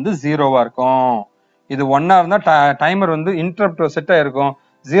 1 வந்து 0வா இருக்கும். இது 1ஆ இருந்தா டைமர் வந்து இன்டரப்ட் செட் ஆயிருக்கும்.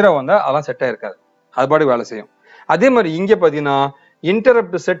 0 வந்தா அதெல்லாம் செட் ஆயிருக்காது, அது பாட்டு வேலை செய்யும். அதே மாதிரி இங்க பாத்தீங்கன்னா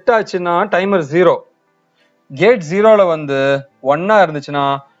இன்டரப்ட் செட் ஆச்சுன்னா டைமர் 0, கேட் 0ல வந்து 1ஆ இருந்துச்சுன்னா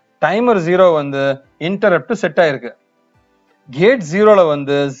டைமர் 0 வந்து இன்டரப்ட் செட் ஆயிருக்கு. கேட் 0ல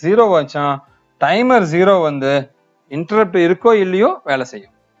வந்து 0 வச்சா டைமர் 0 வந்து இன்டரப்ட் இருக்கோ இல்லையோ வேலை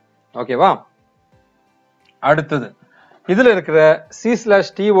செய்யும். ஓகேவா? அடுத்தது இதுல இருக்கிற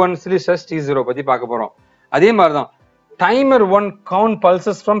C/T1 C/T0 பத்தி பார்க்க போறோம். அதே மாதிரிதான் timer 1 count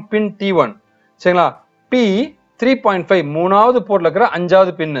pulses from bin T1. சரிங்களா? P 3.5 மூணாவது போர்ட்ல இருக்கிற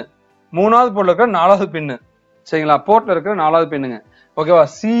 5வது பின்னு, மூணாவது போர்ட்ல இருக்கிற 4வது பின்னு. சரிங்களா? போர்ட்ல இருக்கிற 4வது பின்னுங்க. ஓகேவா?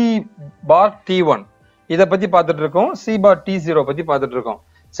 C/T1 இதை பத்தி பார்த்துட்டு இருக்கோம். C/T0 பத்தி பார்த்துட்டு இருக்கோம்.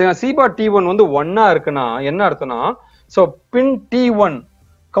 சரிங்களா? C/T1 வந்து 1ஆ இருக்குன்னா என்ன அர்த்தம்னா சோ பின் T1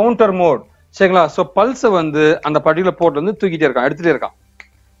 கவுண்டர் மோட். சரிங்களா? சோ பல்ஸ் வந்து அந்த பர்டிகுலர் போர்ட் வந்து தூக்கிட்டே இருக்கான், எடுத்துட்டே இருக்கான்.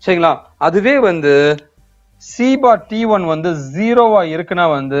 சரிங்களா? அதுவே வந்து C bar T1 வந்து 0வா இருக்குன்னா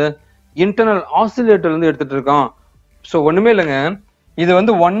வந்து இன்டர்னல் ஆசிலேட்டர்ல இருந்து எடுத்துட்டு இருக்கோம். சோ ஒண்ணுமே இல்லைங்க, இது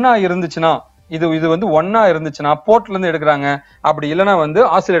வந்து 1ஆ இருந்துச்சுன்னா இது வந்து 1ஆ இருந்துச்சுன்னா போர்ட்ல இருந்து எடுக்கிறாங்க, அப்படி இல்லைன்னா வந்து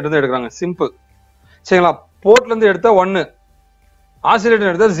ஆசிலேட்டர் இருந்து எடுக்கிறாங்க. சிம்பிள். சரிங்களா? போர்ட்ல இருந்து எடுத்தா 1,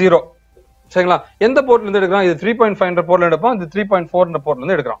 ஆசிலேட்டர் எடுத்தா 0. சரிங்களா? எந்த போர்ட்ல இருந்து எடுக்கிறான்? இது 3.5 போர்ட்ல எடுப்பான், இது 3.4 போர்ட்ல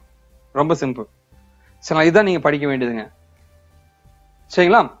இருந்து எடுக்கிறான். ரொம்ப சிம்பிள். சரிங்களா? இதுதான் நீங்க படிக்க வேண்டியதுங்க.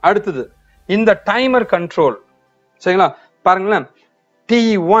 சரிங்களா? அடுத்தது இந்த டைமர் கண்ட்ரோல். சரிங்களா? பாருங்களேன்,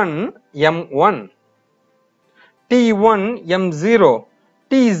 T1 M1, T1 M0,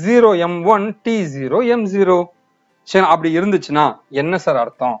 T0 M1, T0 M0. சரி, அப்படி இருந்துச்சுன்னா என்ன சார்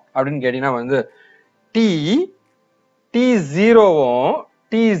அர்த்தம் அப்படின்னு கேட்டீங்கன்னா வந்து T0வும்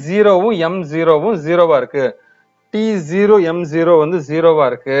T0வும் M0வும் 0வா இருக்கு, T0 M0 வந்து 0வா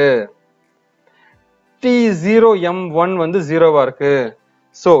இருக்கு, T0 M1 வந்து 0வா இருக்கு.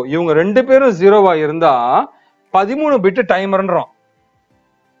 சோ இவங்க ரெண்டு பேரும் 0வா இருந்தா 13 பிட் டைமர்ன்றோம்.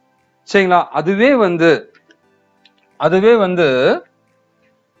 சரிங்களா? அதுவே வந்து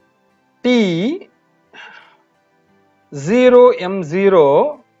T0 M0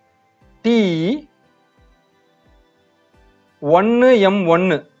 T1 M1,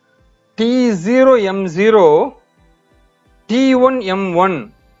 T0 M0 T1 M1,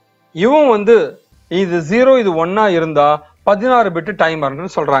 இவன் வந்து இது 0 இது 1ஆ இருந்தா 16 பிட்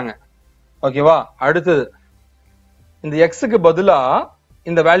டைமர்னு சொல்றாங்க. ஓகேவா? அடுத்தது இந்த எக்ஸுக்கு பதிலா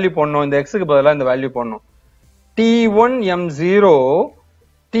இந்த வேல்யூ போடணும், இந்த எக்ஸுக்கு பதிலா இந்த வேல்யூ போடணும். T1 M0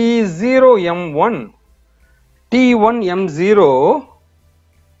 T0 M1 T1 M0,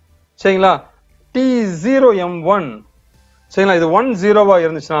 சரிங்களா? T0 M1, சரிங்களா? இது 1 0வா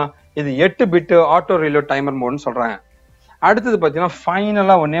இருந்துச்சுன்னா இது 8 பிட் ஆட்டோ ரீலோட் டைமர் மோட்னு சொல்றாங்க. அடுத்தது பாத்தீங்கன்னா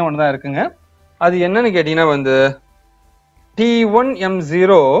ஃபைனலா ஒண்ணே ஒன்று தான் இருக்குங்க. அது என்னன்னு கேட்டீங்கன்னா வந்து T1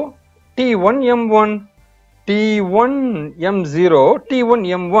 M0 T1 M1 T1 M0 T1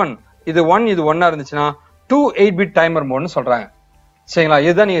 M1, இது 1 இது 1ஆ இருந்துச்சுன்னா 2 8 பிட் டைமர் மோட்னு சொல்றாங்க. சரிங்களா?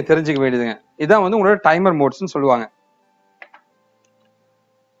 இதுதான் நீங்க தெரிஞ்சுக்க வேண்டியதுங்க. இதான் வந்து உங்களோட டைமர் மோட்ஸ்னு சொல்லுவாங்க.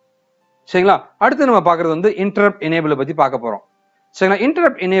 சரிங்களா? அடுத்து நம்ம பாக்குறது வந்து இன்டரப்ட் எனேபிள் பத்தி பார்க்க போறோம். சரிங்களா?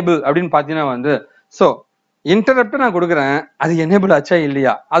 இன்டரப்ட் எனேபிள் அப்படின்னு பாத்தீங்கன்னா வந்து சோ இன்டரப்ட் நான் கொடுக்குறேன், அது எனேபிள் ஆச்சா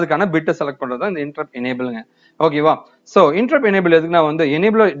இல்லையா அதுக்கான பிட்டை செலக்ட் பண்றது தான் இந்த இன்டரப்ட் எனேபிள்ங்க. ஓகேவா? சோ இன்டரப்ட் எனேபிள் எதுக்குன்னா வந்து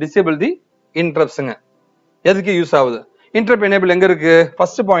எனேபிள் டிசேபிள் தி இன்டரப்ட்ஸ்ங்க. எதுக்கு யூஸ் ஆகுது? இன்டரப்ட் எனேபிள் எங்க இருக்கு?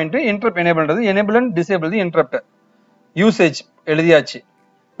 First point, interrupt எனேபிள்ன்றது enable and disable the interrupt usage எழுதியாச்சு.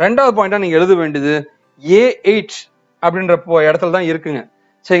 ரெண்டாவது பாயிண்டா நீங்க எழுத வேண்டியது A8 அப்படின்ற இடத்துல தான் இருக்குங்க.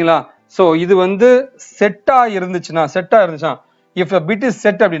 சரிங்களா? சோ இது வந்து செட்டா இருந்துச்சுன்னா if a bit is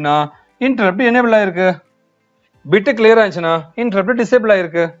set அப்படின்னா இன்டரப்ட் எனேபிள் ஆயிருக்கு, பிட் கிளியர் ஆச்சுன்னா இன்டரப்ட் டிசேபிள்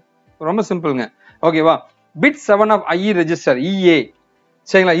ஆயிருக்கு. ரொம்ப சிம்பிள்ங்க. ஓகேவா? Bit 7 of IE register EA.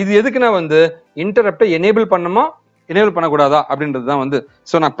 சரிங்களா? இது எதுக்குன்னா வந்து இன்டரப்டை எனேபிள் பண்ணுமா எனேபிள் பண்ணக்கூடாதா அப்படின்றது தான் வந்து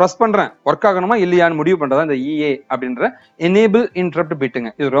சோ நான் பிரஸ் பண்றேன், ஒர்க் ஆகணுமா இல்லையான்னு முடிவு பண்றதா இந்த EA அப்படின்ற எனேபிள் இன்டரப்ட் பிட்டுங்க.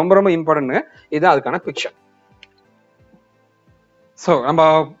 இது ரொம்ப ரொம்ப இம்பார்ட்டன்ட்ங்க. இதுதான் அதுக்கான பிக்சர். சோ நம்ம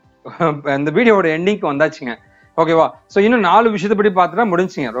இந்த வீடியோவோட எண்டிங்க்கு வந்தாச்சுங்க. ஓகேவா? சோ இன்னும் 4 விஷயத்தை படி பார்த்துட்டா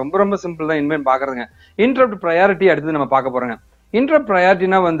முடிஞ்சுங்க. ரொம்ப ரொம்ப சிம்பிள் தான் இனிமேல் பாக்குறதுங்க. இன்டரப்ட் ப்ரையாரிட்டி அடுத்து நம்ம பார்க்க போறோங்க. இன்டரப்ட்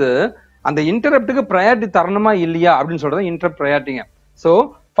ப்ரையாரிட்டினா வந்து அந்த இன்டரப்ட்டுக்கு ப்ரையாரிட்டி தரணுமா இல்லையா அப்படின்னு சொல்றது interrupt ப்ரையாரிட்டிங்க. So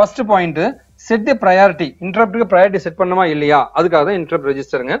first point, set தி ப்ரையாரிட்டி. இன்டரப்ட்டுக்கு ப்ரையாரிட்டி செட் பண்ணுமா இல்லையா அதுக்காக தான் இன்டரப்ட்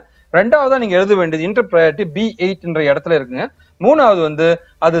ரெஜிஸ்டருங்க. ரெண்டாவதா நீங்க எழுத வேண்டியது இன்டரப்ட் ப்ரையாரிட்டி B8 என்ற இடத்துல இருக்குங்க. மூணாவது வந்து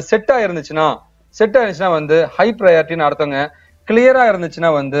அது செட்டா இருந்துச்சுன்னா வந்து ஹை ப்ரையாரிட்டின்னு அர்த்தங்க. கிளியரா இருந்துச்சுன்னா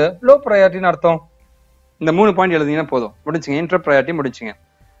வந்து லோ ப்ரையாரிட்டின்னு அர்த்தம். இந்த 3 பாயிண்ட் எழுதிங்கன்னா போதும், முடிச்சுங்க. Interrupt priority முடிச்சுங்க.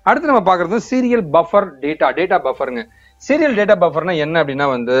 அடுத்து நம்ம பாக்குறது serial buffer data பஃபருங்க. Serial data பஃபர்னா என்ன அப்படின்னா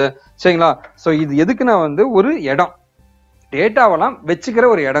வந்து சரிங்களா? சோ இது எதுக்குன்னா வந்து ஒரு இடம், டேட்டாவெல்லாம் வச்சுக்கிற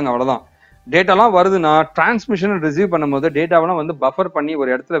ஒரு இடங்க, அவ்வளவுதான். டேட்டாலாம் வருதுன்னா டிரான்ஸ்மிஷன் ரிசீவ் பண்ணும்போது டேட்டாவெல்லாம் வந்து பஃபர் பண்ணி ஒரு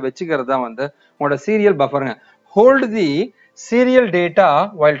இடத்துல வச்சுக்கிறது தான் வந்து உங்களோட serial பஃபருங்க. Hold the serial data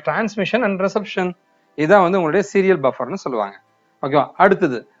while transmission and reception. இதான் வந்து உங்களுடைய சீரியல் பஃபர்னு சொல்லுவாங்க. ஓகேவா?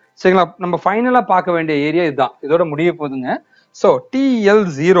 அடுத்தது சரிங்களா? நம்ம ஃபைனலா பார்க்க வேண்டிய ஏரியா இதுதான், இதோட முடிய போகுதுங்க. சோ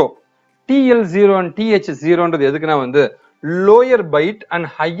TL0 அண்ட் TH0ன்றது எதுக்குன்னா வந்து லோயர் பைட் அண்ட்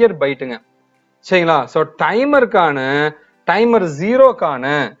ஹையர் பைட்டுங்க. சரிங்களா? So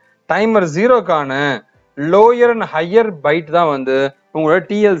timer ஜீரோக்கான lower and higher byte தான் வந்து உங்களோட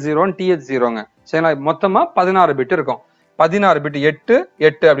TL0 அண்ட் TH0ங்க. சரிங்களா? மொத்தமா 16 பிட் இருக்கும். 16 பிட் 8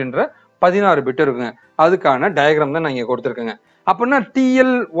 அப்படின்ற 16 பிட் இருக்குங்க. அதுக்கான டயக்ராம் தான் நான் இங்க கொடுத்துருக்கேங்க. அப்படின்னா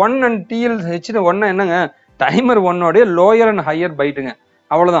TL1 அண்ட் TLH1 என்னங்க? Timer 1ஓட lower and higher பைட்டுங்க.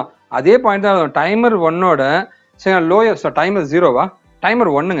 அவ்வளவுதான். அதே பாயிண்ட் தான் timer 1ஓட lower. Timer 0வா?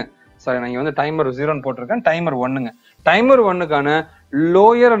 Timer 1ங்க. Sorry, நான் இங்க வந்து டைமர் 0ன்னு போட்டிருக்கேன். Timer 1ங்க. Timer 1க்கான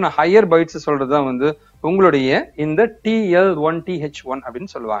lower and higher bytes சொல்றதுதான் வந்து உங்களுடைய இந்த TL1TH1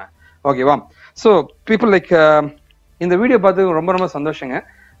 அப்படின்னு சொல்லுவாங்க. ஓகேவா? ஸோ பீப்புள் லைக் இந்த வீடியோ பார்த்து ரொம்ப ரொம்ப சந்தோஷங்க.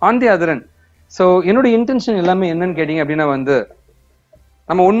 On the other hand, so என்னோட இன்டென்ஷன் எல்லாமே என்னன்னு கேட்டீங்க அப்படின்னா வந்து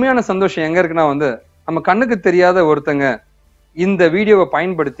நம்ம உண்மையான சந்தோஷம் எங்க இருக்குன்னா வந்து நம்ம கண்ணுக்கு தெரியாத ஒருத்தங்க இந்த வீடியோவை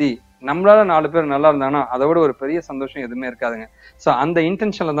பயன்படுத்தி நம்மளால 4 பேர் நல்லா இருந்தாங்கன்னா அதை விட ஒரு பெரிய சந்தோஷம் எதுவுமே இருக்காதுங்க. ஸோ அந்த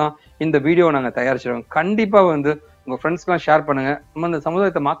இன்டென்ஷன்ல தான் இந்த வீடியோவை நாங்கள் தயாரிச்சிருக்கோம். கண்டிப்பா வந்து உங்க ஃப்ரெண்ட்ஸ்க்குலாம் ஷேர் பண்ணுங்க. நம்ம இந்த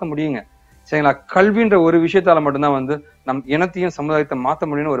சமுதாயத்தை மாற்ற முடியுங்க. சரிங்களா? கல்வின்ற ஒரு விஷயத்தால மட்டும்தான் வந்து நம் இனத்தையும் சமுதாயத்தை மாற்ற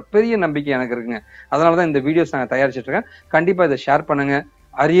முடியும்னு ஒரு பெரிய நம்பிக்கை எனக்கு இருக்குங்க. அதனாலதான் இந்த வீடியோஸ் நாங்கள் தயாரிச்சிட்டு இருக்கேன். கண்டிப்பா இதை ஷேர் பண்ணுங்க.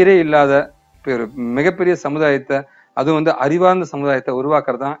 அரியரே இல்லாத ஒரு மிகப்பெரிய சமுதாயத்தை, அதுவும் வந்து அறிவார்ந்த சமுதாயத்தை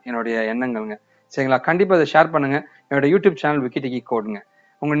உருவாக்குறது தான் என்னுடைய எண்ணங்கள்ங்க. சரிங்களா? கண்டிப்பா இதை ஷேர் பண்ணுங்க. என்னோட யூடியூப் சேனல் விக்கிடிகி கோடுங்க.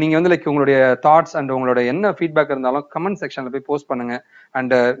 நீங்க வந்து லைக் உங்களுடைய தாட்ஸ் அண்ட் உங்களோட என்ன ஃபீட்பேக் இருந்தாலும் கமெண்ட் செக்ஷன்ல போய் போஸ்ட் பண்ணுங்க.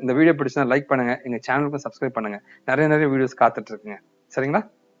 அண்ட் இந்த வீடியோ பிடிச்சா லைக் பண்ணுங்க. எங்க சேனலுக்கும் சப்ஸ்கிரைப் பண்ணுங்க. நிறைய வீடியோஸ் காத்துட்டு இருக்குங்க. சரிங்களா?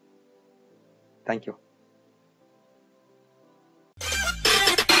 தேங்க்யூ.